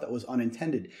things and stuff that was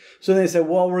unintended. So they said,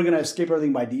 well, we're going to escape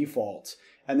everything by default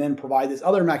and then provide this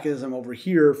other mechanism over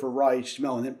here for raw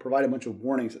HTML and then provide a bunch of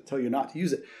warnings that tell you not to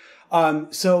use it.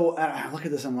 So I look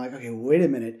at this, I'm like, okay, wait a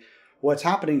minute. What's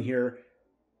happening here?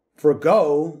 For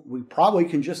Go, we probably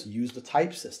can just use the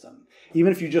type system.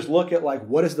 Even if you just look at like,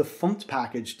 what does the funct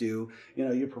package do?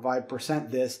 You provide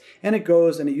 %this, and it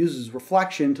goes and it uses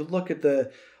reflection to look at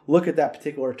that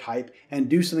particular type and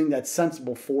do something that's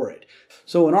sensible for it.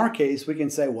 So in our case, we can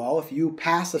say, well, if you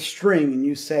pass a string and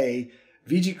you say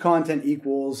VG content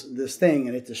equals this thing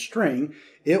and it's a string,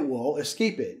 it will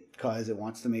escape it. because it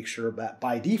wants to make sure that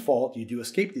by default you do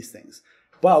escape these things.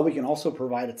 But we can also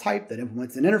provide a type that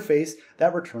implements an interface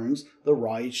that returns the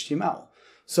raw HTML.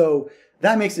 So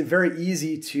that makes it very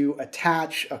easy to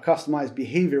attach a customized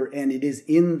behavior, and it is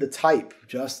in the type,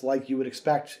 just like you would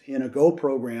expect in a Go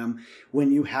program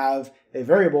when you have a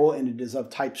variable and it is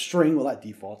of type string. Well, that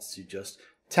defaults to just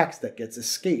text that gets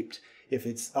escaped. If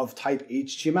it's of type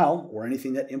HTML or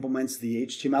anything that implements the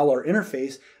HTML or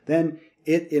interface, then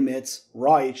it emits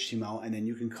raw HTML, and then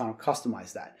you can kind of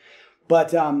customize that.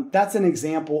 But that's an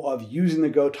example of using the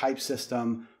Go type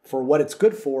system for what it's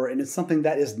good for, and it's something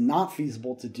that is not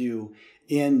feasible to do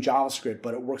in JavaScript,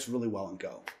 but it works really well in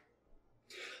Go.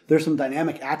 There's some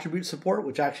dynamic attribute support,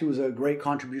 which actually was a great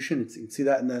contribution. You can see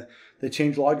that in the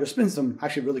changelog. There's been some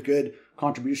actually really good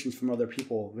contributions from other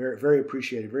people. Very, very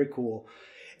appreciated, very cool.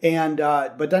 And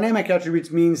but dynamic attributes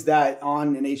means that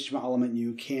on an HTML element,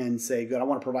 you can say, good, I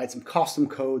want to provide some custom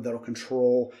code that'll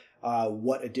control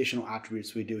what additional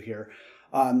attributes we do here.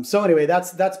 So anyway,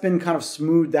 that's been kind of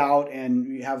smoothed out, and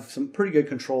we have some pretty good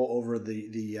control over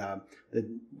the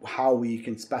how we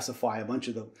can specify a bunch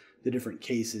of the different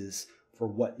cases for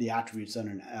what the attributes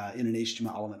in an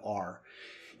HTML element are.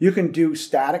 You can do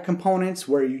static components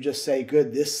where you just say,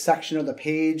 good, this section of the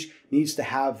page needs to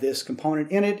have this component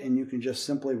in it, and you can just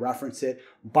simply reference it.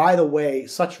 By the way,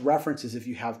 such references, if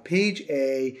you have page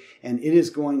A and it is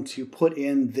going to put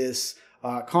in this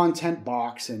content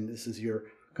box, and this is your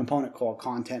component called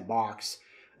content box,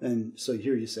 and so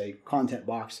here you say content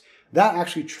box, that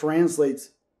actually translates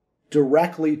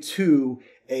directly to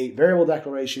a variable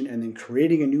declaration and then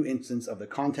creating a new instance of the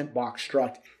content box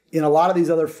struct. In a lot of these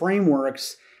other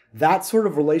frameworks, that sort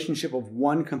of relationship of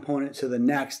one component to the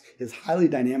next is highly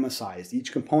dynamicized.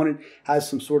 Each component has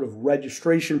some sort of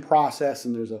registration process,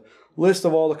 and there's a list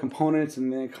of all the components,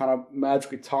 and they kind of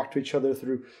magically talk to each other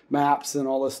through maps and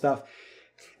all this stuff.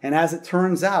 And as it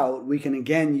turns out, we can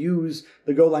again use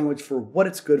the Go language for what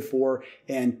it's good for.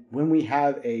 And when we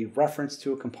have a reference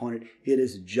to a component, it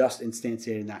is just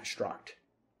instantiating that struct.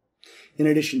 In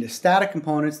addition to static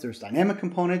components, there's dynamic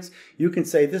components. You can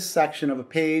say this section of a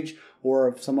page or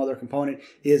of some other component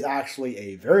is actually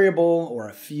a variable or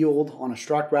a field on a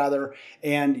struct rather,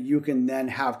 and you can then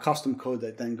have custom code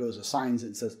that then goes assigns it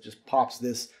and says just pops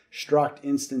this struct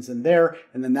instance in there,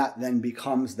 and then that then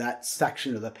becomes that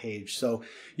section of the page. So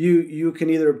you can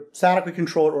either statically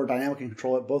control it or dynamically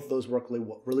control it. Both of those work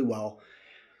really well.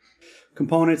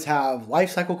 Components have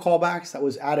lifecycle callbacks. That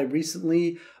was added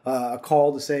recently. A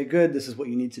call to say, good, this is what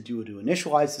you need to do to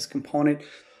initialize this component.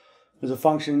 There's a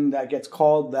function that gets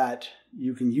called that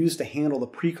you can use to handle the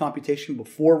pre-computation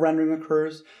before rendering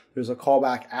occurs. There's a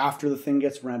callback after the thing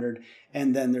gets rendered.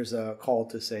 And then there's a call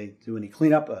to say, do any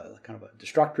cleanup, kind of a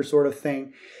destructor sort of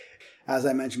thing. As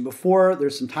I mentioned before,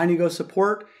 there's some TinyGo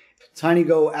support.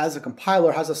 TinyGo as a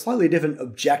compiler has a slightly different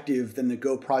objective than the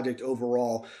Go project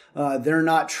overall. They're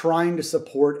not trying to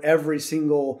support every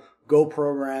single Go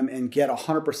program and get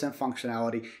 100%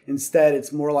 functionality. Instead,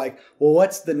 it's more like, well,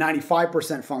 what's the 95%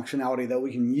 functionality that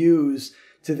we can use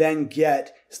to then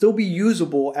still be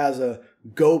usable as a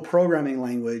Go programming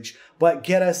language, but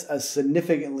get us a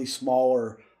significantly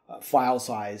smaller file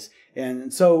size.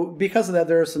 And so because of that,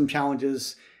 there are some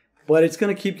challenges, but it's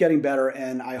going to keep getting better.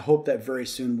 And I hope that very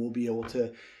soon we'll be able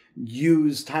to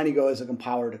use TinyGo as a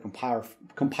compiler to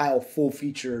compile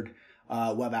full-featured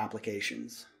web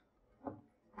applications.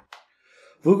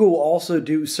 Vugu will also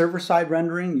do server-side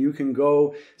rendering. You can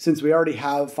go, since we already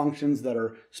have functions that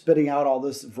are spitting out all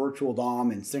this virtual DOM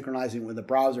and synchronizing with the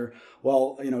browser,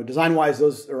 well, design-wise,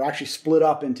 those are actually split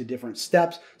up into different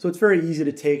steps. So it's very easy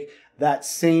to take that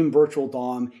same virtual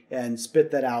DOM and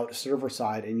spit that out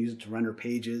server-side and use it to render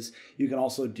pages. You can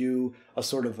also do a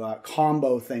sort of a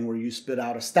combo thing where you spit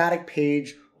out a static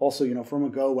page, also, from a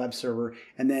Go web server,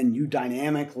 and then you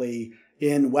dynamically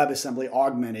in WebAssembly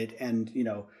augment it and,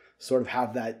 sort of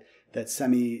have that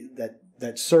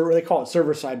server, they call it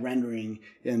server-side rendering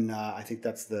in, I think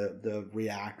that's the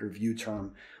React or Vue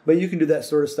term. But you can do that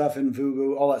sort of stuff in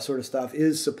Vugu. All that sort of stuff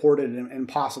is supported and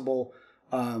possible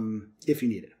if you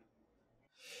need it.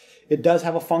 It does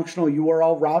have a functional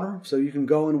URL router, so you can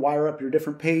go and wire up your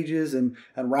different pages and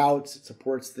routes. It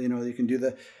supports, you can do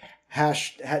the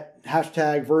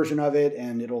hashtag version of it,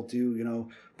 and it'll do,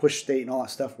 push state and all that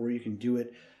stuff where you can do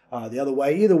it the other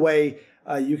way. Either way,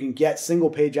 you can get single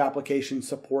page application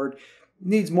support.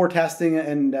 Needs more testing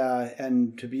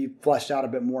and to be fleshed out a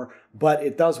bit more, but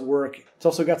it does work. It's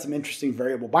also got some interesting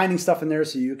variable binding stuff in there,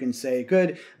 so you can say,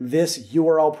 good, this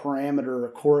URL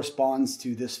parameter corresponds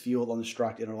to this field on the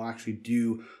struct, and it'll actually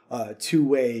do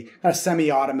two-way, kind of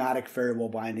semi-automatic variable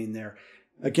binding there.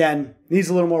 Again, needs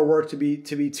a little more work to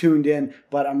be tuned in,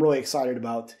 but I'm really excited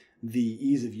about the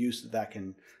ease of use that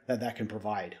can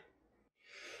provide.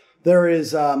 There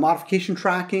is modification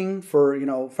tracking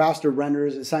for faster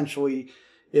renders. Essentially,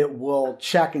 it will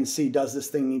check and see, does this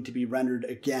thing need to be rendered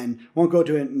again? Won't go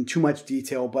to it in too much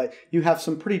detail, but you have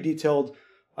some pretty detailed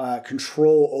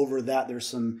control over that. There's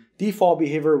some default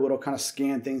behavior where it'll kind of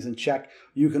scan things and check.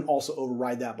 You can also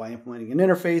override that by implementing an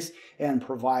interface and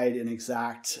provide an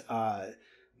exact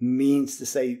means to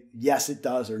say, yes, it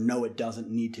does, or no, it doesn't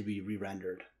need to be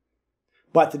re-rendered.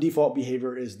 But the default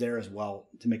behavior is there as well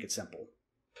to make it simple.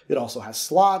 It also has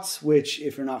slots, which,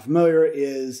 if you're not familiar,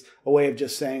 is a way of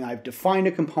just saying I've defined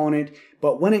a component,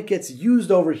 but when it gets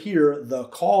used over here, the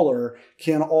caller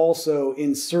can also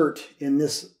insert in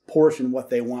this portion what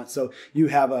they want. So you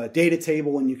have a data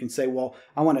table and you can say, well,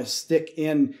 I want to stick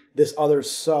in this other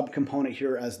sub component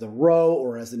here as the row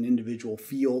or as an individual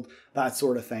field, that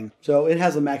sort of thing. So it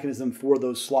has a mechanism for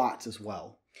those slots as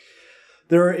well.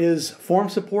 There is form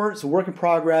support, it's a work in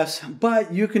progress,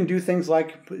 but you can do things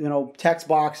like, text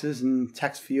boxes and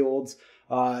text fields.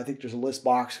 I think there's a list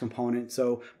box component,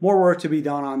 so more work to be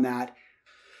done on that.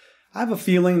 I have a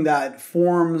feeling that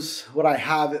forms, what I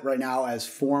have it right now as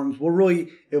forms, will really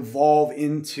evolve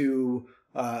into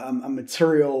a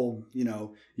material,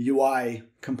 UI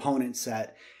component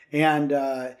set. And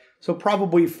so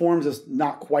probably forms is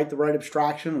not quite the right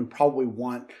abstraction. We probably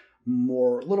want a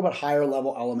little bit higher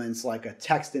level elements like a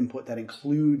text input that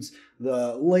includes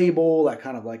the label that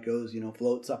kind of like goes,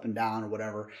 floats up and down or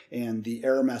whatever, and the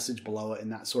error message below it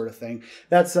and that sort of thing.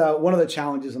 That's one of the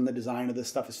challenges in the design of this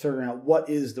stuff, is figuring out what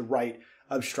is the right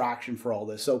abstraction for all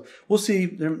this. So we'll see.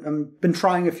 I've been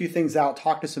trying a few things out,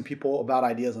 talked to some people about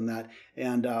ideas on that,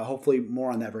 and hopefully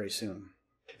more on that very soon.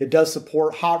 It does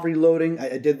support hot reloading.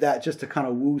 I did that just to kind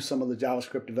of woo some of the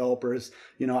JavaScript developers.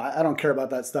 I don't care about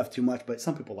that stuff too much, but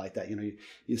some people like that.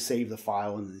 You save the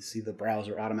file and you see the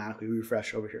browser automatically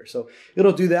refresh over here. So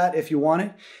it'll do that if you want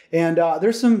it. And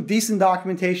there's some decent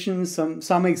documentation,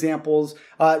 some examples.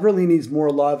 It really needs more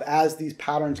love as these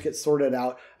patterns get sorted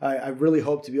out. I really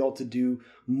hope to be able to do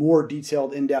more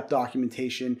detailed, in-depth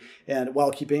documentation, and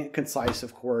while keeping it concise,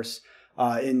 of course,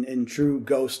 in true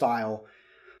Go style.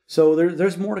 So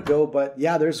there's more to go, but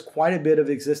yeah, there's quite a bit of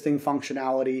existing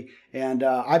functionality, and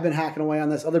I've been hacking away on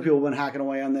this. Other people have been hacking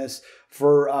away on this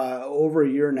for over a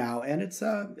year now, and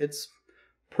it's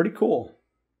pretty cool.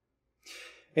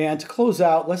 And to close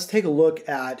out, let's take a look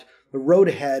at the road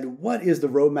ahead. What is the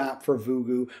roadmap for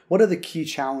Vugu? What are the key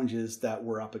challenges that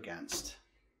we're up against?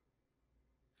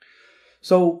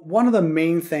 So one of the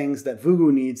main things that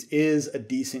Vugu needs is a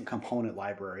decent component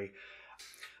library.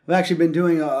 I've actually been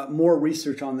doing more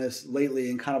research on this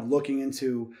lately and kind of looking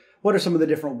into what are some of the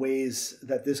different ways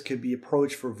that this could be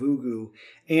approached for Vugu.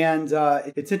 And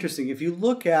it's interesting. If you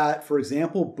look at, for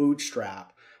example,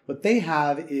 Bootstrap, what they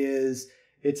have is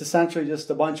it's essentially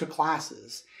just a bunch of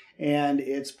classes. And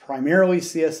it's primarily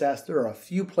CSS. There are a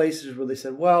few places where they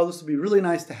said, well, this would be really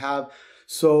nice to have,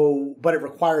 but it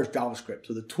requires JavaScript.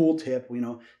 So the tooltip,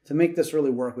 to make this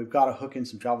really work, we've got to hook in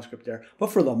some JavaScript there.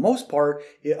 But for the most part,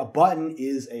 a button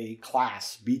is a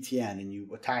class, BTN, and you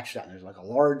attach that. And there's like a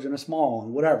large and a small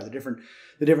and whatever, the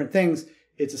different things.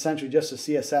 It's essentially just a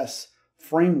CSS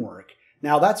framework.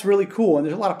 Now that's really cool, and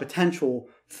there's a lot of potential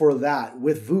for that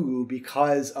with Vugu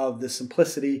because of the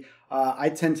simplicity. I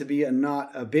tend to be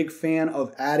not a big fan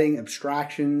of adding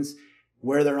abstractions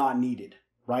where they're not needed.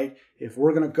 Right? If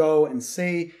we're going to go and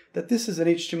say that this is an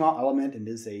HTML element and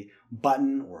is a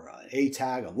button or a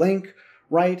tag, a link,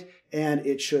 right? And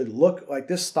it should look like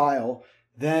this style,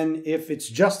 then if it's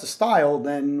just a style,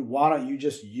 then why don't you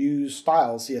just use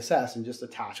style CSS and just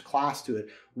attach a class to it?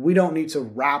 We don't need to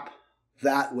wrap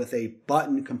that with a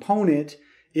button component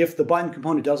if the button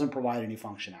component doesn't provide any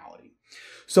functionality.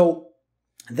 So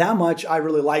that much I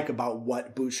really like about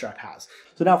what Bootstrap has.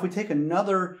 So now if we take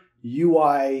another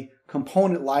UI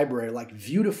component library like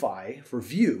Vuetify for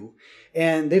Vue,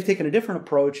 and they've taken a different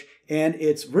approach, and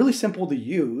it's really simple to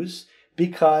use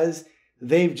because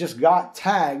they've just got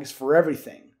tags for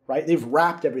everything, right? They've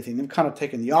wrapped everything. They've kind of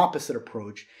taken the opposite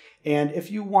approach. And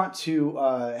if you want to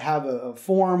have a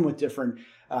form with different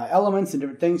elements and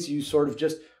different things, you sort of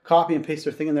just copy and paste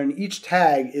their thing in there, and each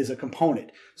tag is a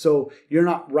component. So you're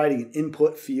not writing an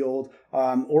input field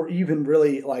or even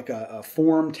really like a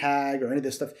form tag or any of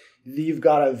this stuff. You've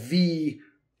got a V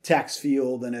text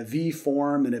field and a V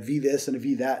form and a V this and a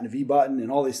V that and a V button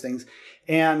and all these things.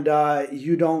 And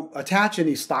you don't attach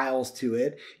any styles to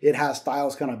it. It has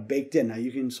styles kind of baked in. Now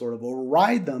you can sort of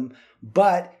override them,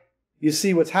 but you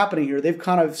see what's happening here. They've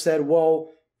kind of said, well,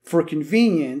 for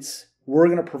convenience, we're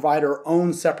going to provide our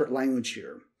own separate language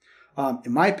here.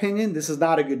 In my opinion, this is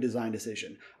not a good design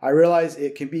decision. I realize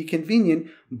it can be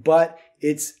convenient, but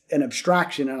it's an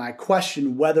abstraction, and I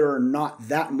question whether or not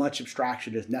that much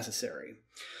abstraction is necessary.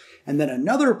 And then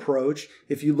another approach,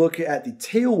 if you look at the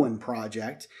Tailwind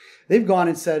project, they've gone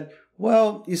and said,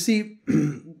 well, you see,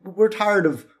 we're tired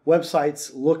of websites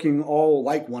looking all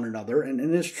like one another, and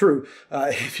it's true.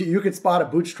 If you could spot a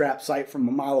Bootstrap site from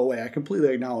a mile away, I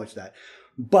completely acknowledge that.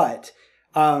 But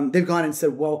they've gone and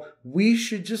said, well, we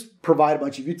should just provide a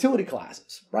bunch of utility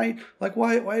classes, right? Like,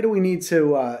 why do we need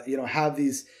to, have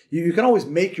these? You can always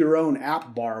make your own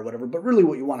app bar or whatever, but really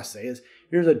what you want to say is,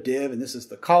 here's a div, and this is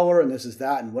the color, and this is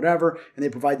that, and whatever. And they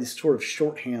provide these sort of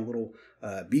shorthand little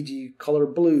BG color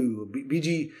blue,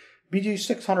 BG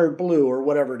 600 blue, or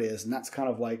whatever it is. And that's kind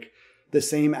of like the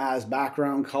same as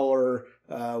background color,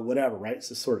 whatever, right?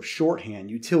 It's a sort of shorthand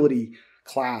utility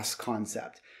class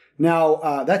concept.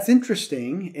 Now, that's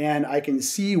interesting, and I can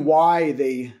see why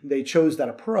they chose that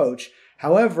approach.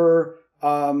 However,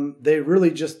 they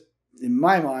really just, in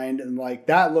my mind, and like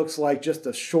that looks like just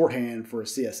a shorthand for a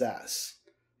CSS.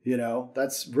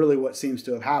 That's really what seems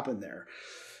to have happened there.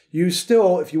 You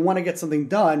still, if you want to get something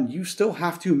done, you still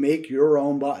have to make your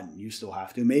own button. You still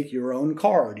have to make your own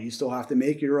card. You still have to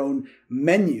make your own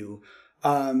menu.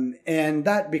 And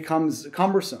that becomes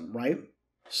cumbersome, right?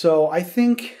 So I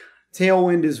think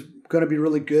Tailwind is going to be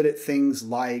really good at things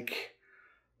like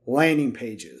landing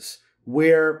pages,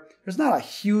 where there's not a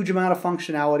huge amount of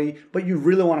functionality, but you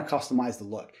really want to customize the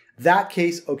look. That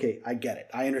case, okay, I get it.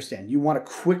 I understand. You want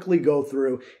to quickly go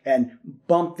through and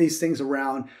bump these things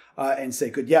around and say,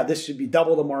 good, yeah, this should be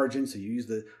double the margin. So you use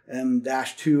the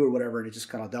M-2 or whatever, and it just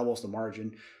kind of doubles the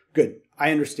margin. Good,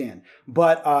 I understand.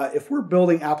 But if we're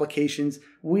building applications,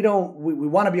 we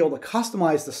want to be able to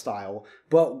customize the style,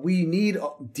 but we need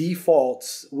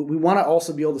defaults. We want to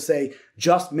also be able to say,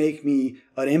 just make me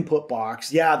an input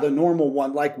box. Yeah, the normal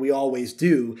one like we always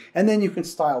do. And then you can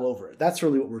style over it. That's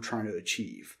really what we're trying to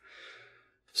achieve.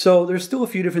 So there's still a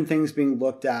few different things being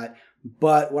looked at,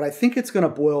 but what I think it's going to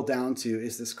boil down to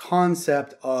is this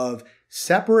concept of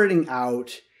separating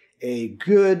out a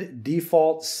good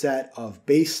default set of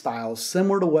base styles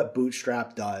similar to what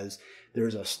Bootstrap does.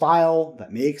 There's a style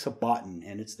that makes a button,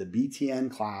 and it's the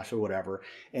BTN class or whatever,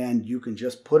 and you can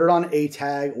just put it on a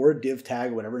tag or a div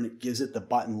tag or whatever, and it gives it the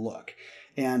button look.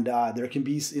 And there can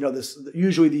be,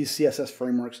 usually these CSS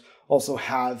frameworks also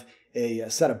have a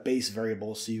set of base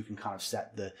variables, so you can kind of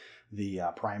set the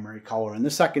primary color and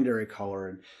the secondary color,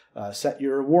 and set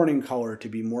your warning color to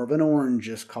be more of an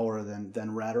orangish color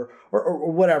than red,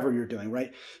 or whatever you're doing,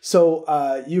 right? So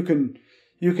you can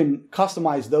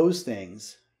customize those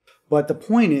things, but the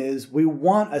point is we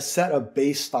want a set of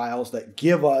base styles that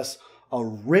give us a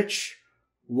rich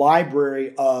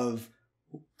library of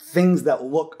things that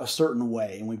look a certain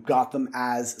way, and we've got them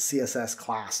as CSS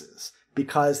classes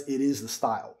because it is the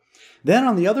style. Then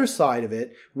on the other side of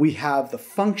it, we have the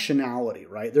functionality,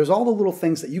 right? There's all the little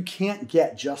things that you can't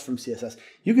get just from CSS.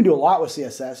 You can do a lot with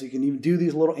CSS. You can even do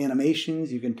these little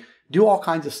animations. You can do all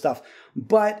kinds of stuff.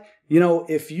 But,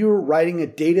 if you're writing a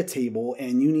data table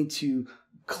and you need to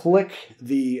click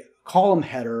the column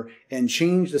header and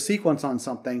change the sequence on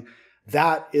something,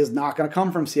 that is not going to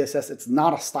come from CSS. It's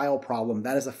not a style problem.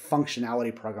 That is a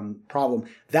functionality problem.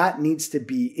 That needs to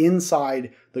be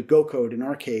inside the Go code in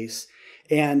our case.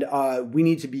 And we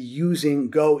need to be using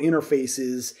Go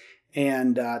interfaces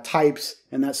and types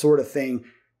and that sort of thing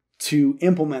to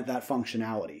implement that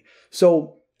functionality.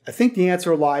 So I think the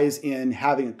answer lies in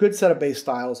having a good set of base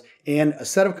styles and a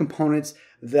set of components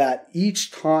that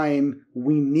each time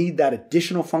we need that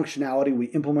additional functionality, we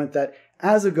implement that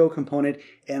as a Go component,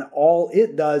 and all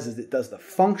it does is it does the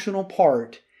functional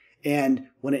part, and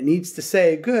when it needs to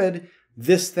say, good,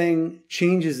 this thing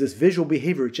changes this visual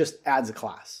behavior, it just adds a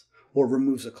class or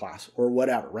removes a class or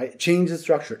whatever, right? It changes the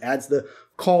structure, it adds the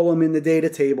column in the data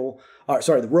table,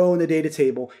 the row in the data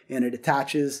table, and it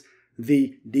attaches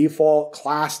the default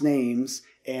class names,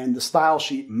 and the style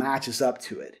sheet matches up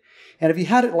to it. And if you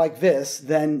had it like this,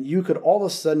 then you could all of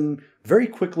a sudden very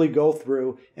quickly go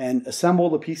through and assemble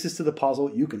the pieces to the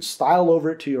puzzle. You can style over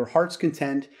it to your heart's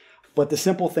content, but the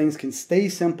simple things can stay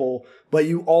simple, but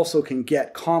you also can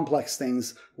get complex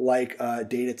things like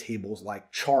data tables,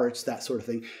 like charts, that sort of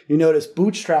thing. You notice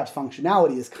Bootstrap's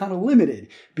functionality is kind of limited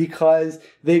because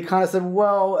they kind of said,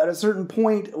 well, at a certain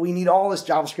point, we need all this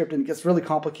JavaScript and it gets really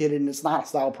complicated and it's not a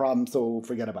style problem, so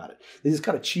forget about it. They just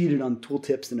kind of cheated on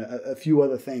tooltips and a few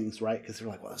other things, right? Because they're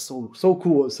like, well, that's so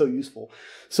cool, it's so useful.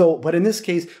 So, but in this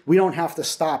case, we don't have to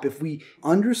stop. If we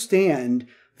understand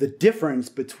the difference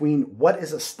between what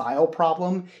is a style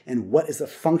problem and what is a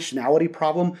functionality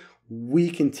problem,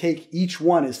 we can take each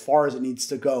one as far as it needs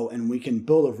to go, and we can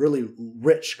build a really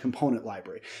rich component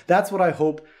library. That's what I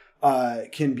hope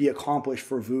can be accomplished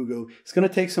for Vugu. It's going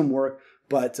to take some work,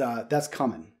 but that's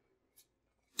coming.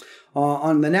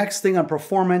 On the next thing on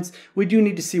performance, we do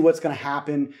need to see what's going to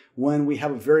happen when we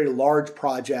have a very large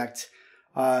project.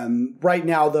 Right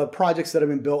now, the projects that have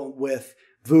been built with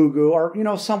Vugu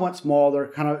are, somewhat small. They're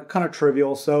kind of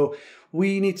trivial. So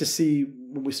we need to see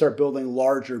when we start building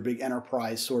larger, big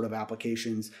enterprise sort of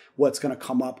applications, what's going to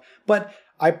come up. But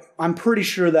I'm pretty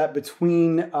sure that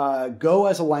between Go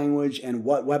as a language and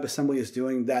what WebAssembly is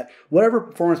doing, that whatever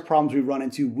performance problems we run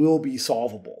into will be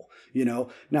solvable.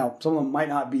 Now some of them might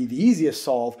not be the easiest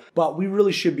solve, but we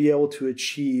really should be able to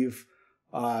achieve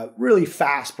really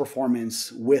fast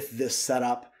performance with this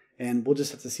setup, and we'll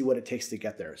just have to see what it takes to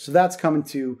get there. So that's coming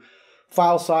to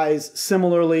file size.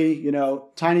 Similarly,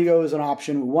 TinyGo is an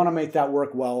option. We want to make that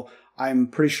work well. I'm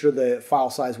pretty sure the file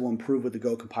size will improve with the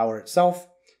Go compiler itself.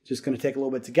 Just going to take a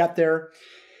little bit to get there.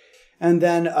 And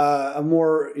then a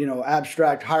more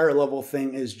abstract, higher level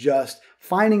thing is just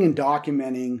finding and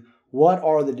documenting what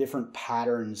are the different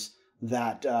patterns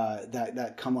that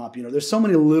that come up. There's so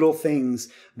many little things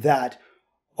that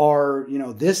are,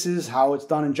 this is how it's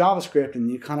done in JavaScript, and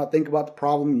you kind of think about the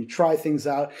problem, you try things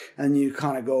out, and you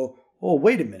kind of go, oh,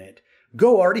 wait a minute.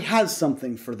 Go already has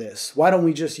something for this. Why don't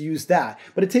we just use that?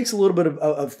 But it takes a little bit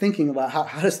of thinking about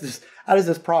how does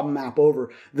this problem map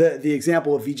over. The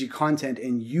example of VG content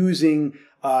and using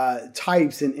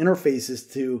types and interfaces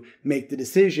to make the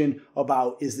decision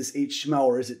about, is this HTML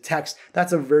or is it text?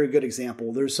 That's a very good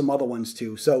example. There's some other ones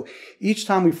too. So each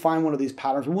time we find one of these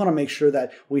patterns, we want to make sure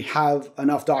that we have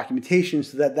enough documentation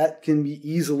so that that can be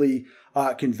easily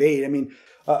conveyed. I mean,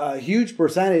 a huge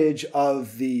percentage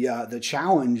of the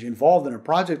challenge involved in a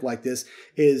project like this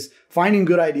is finding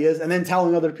good ideas and then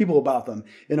telling other people about them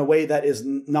in a way that is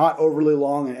not overly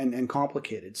long and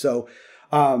complicated. So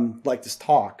like this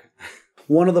talk,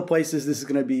 one of the places this is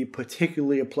going to be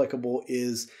particularly applicable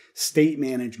is state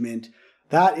management.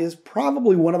 That is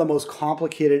probably one of the most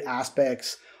complicated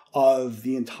aspects of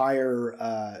the entire,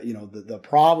 the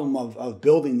problem of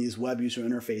building these web user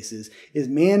interfaces is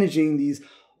managing these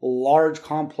large,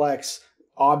 complex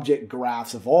object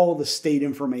graphs of all the state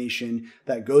information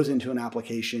that goes into an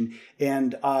application,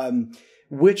 and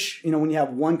which, when you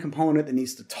have one component that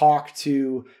needs to talk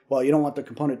to, well, you don't want the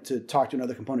component to talk to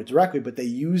another component directly, but they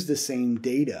use the same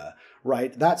data,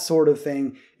 right? That sort of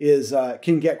thing is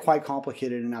can get quite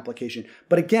complicated in an application.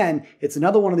 But again, it's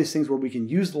another one of these things where we can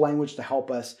use the language to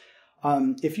help us.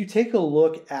 If you take a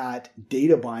look at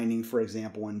data binding, for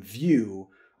example, in Vue,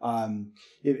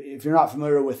 if you're not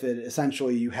familiar with it,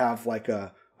 essentially you have like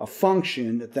a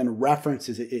function that then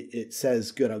references it. It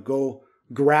says, go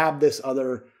grab this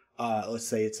other, let's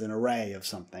say it's an array of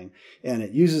something, and it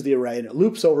uses the array and it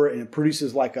loops over it and it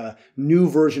produces like a new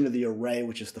version of the array,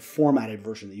 which is the formatted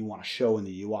version that you want to show in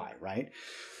the UI, right?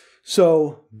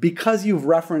 So because you've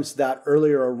referenced that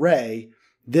earlier array,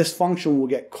 this function will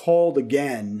get called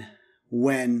again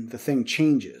when the thing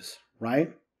changes,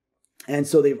 right? And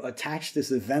so they've attached this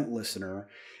event listener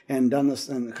and done this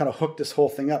and kind of hooked this whole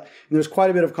thing up. And there's quite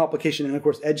a bit of complication. And of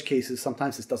course, edge cases,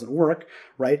 sometimes this doesn't work,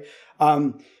 right?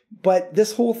 But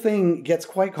this whole thing gets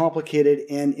quite complicated.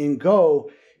 And in Go,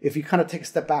 if you kind of take a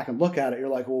step back and look at it, you're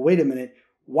like, well, wait a minute.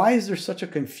 Why is there such a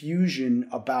confusion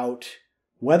about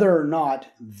whether or not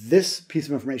this piece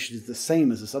of information is the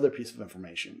same as this other piece of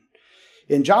information?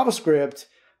 In JavaScript,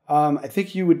 I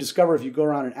think you would discover if you go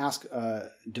around and ask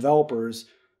developers,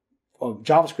 of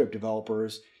JavaScript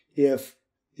developers, if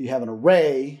you have an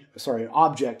an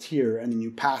object here, and then you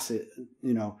pass it,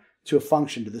 to a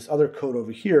function to this other code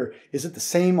over here, is it the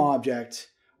same object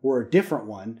or a different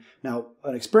one? Now,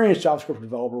 an experienced JavaScript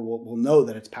developer will know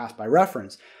that it's passed by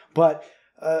reference, but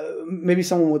maybe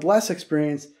someone with less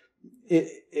experience,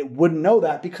 it wouldn't know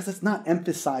that because it's not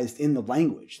emphasized in the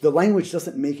language. The language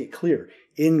doesn't make it clear.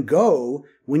 In Go,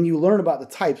 when you learn about the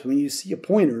types, when you see a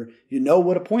pointer, you know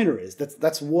what a pointer is.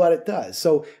 That's what it does.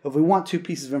 So if we want two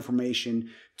pieces of information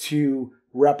to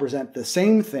represent the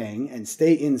same thing and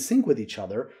stay in sync with each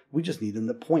other, we just need them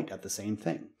to point at the same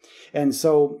thing. And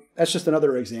so that's just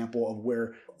another example of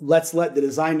where let's let the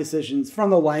design decisions from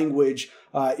the language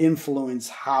influence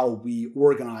how we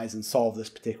organize and solve this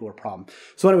particular problem.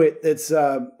 So anyway, it's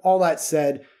all that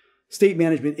said, state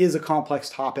management is a complex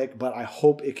topic, but I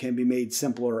hope it can be made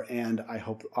simpler, and I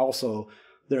hope also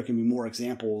there can be more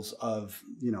examples of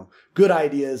good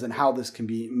ideas and how this can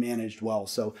be managed well.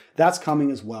 So that's coming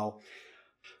as well.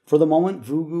 For the moment,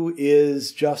 Vugu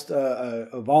is just a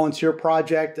volunteer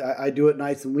project. I do it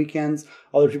nights and weekends.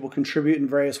 Other people contribute in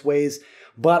various ways.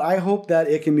 But I hope that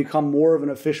it can become more of an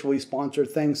officially sponsored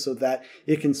thing so that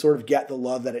it can sort of get the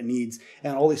love that it needs.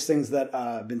 And all these things that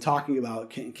I've been talking about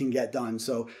can get done.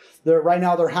 So right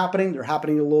now they're happening. They're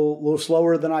happening a little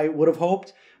slower than I would have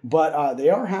hoped. But they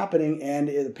are happening, and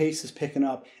the pace is picking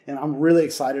up. And I'm really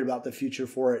excited about the future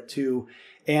for it, too.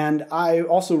 And I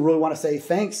also really want to say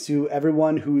thanks to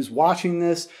everyone who's watching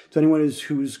this, to anyone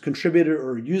who's contributed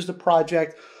or used the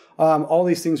project. All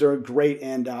these things are great,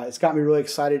 and it's got me really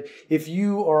excited. If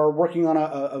you are working on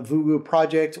a Vugu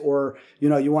project, or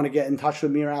you want to get in touch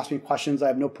with me or ask me questions, I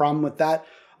have no problem with that.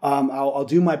 I'll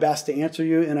do my best to answer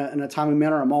you in a timely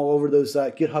manner. I'm all over those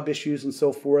GitHub issues and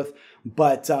so forth.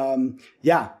 But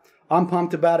yeah, I'm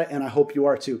pumped about it, and I hope you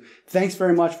are too. Thanks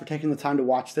very much for taking the time to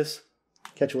watch this.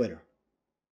 Catch you later.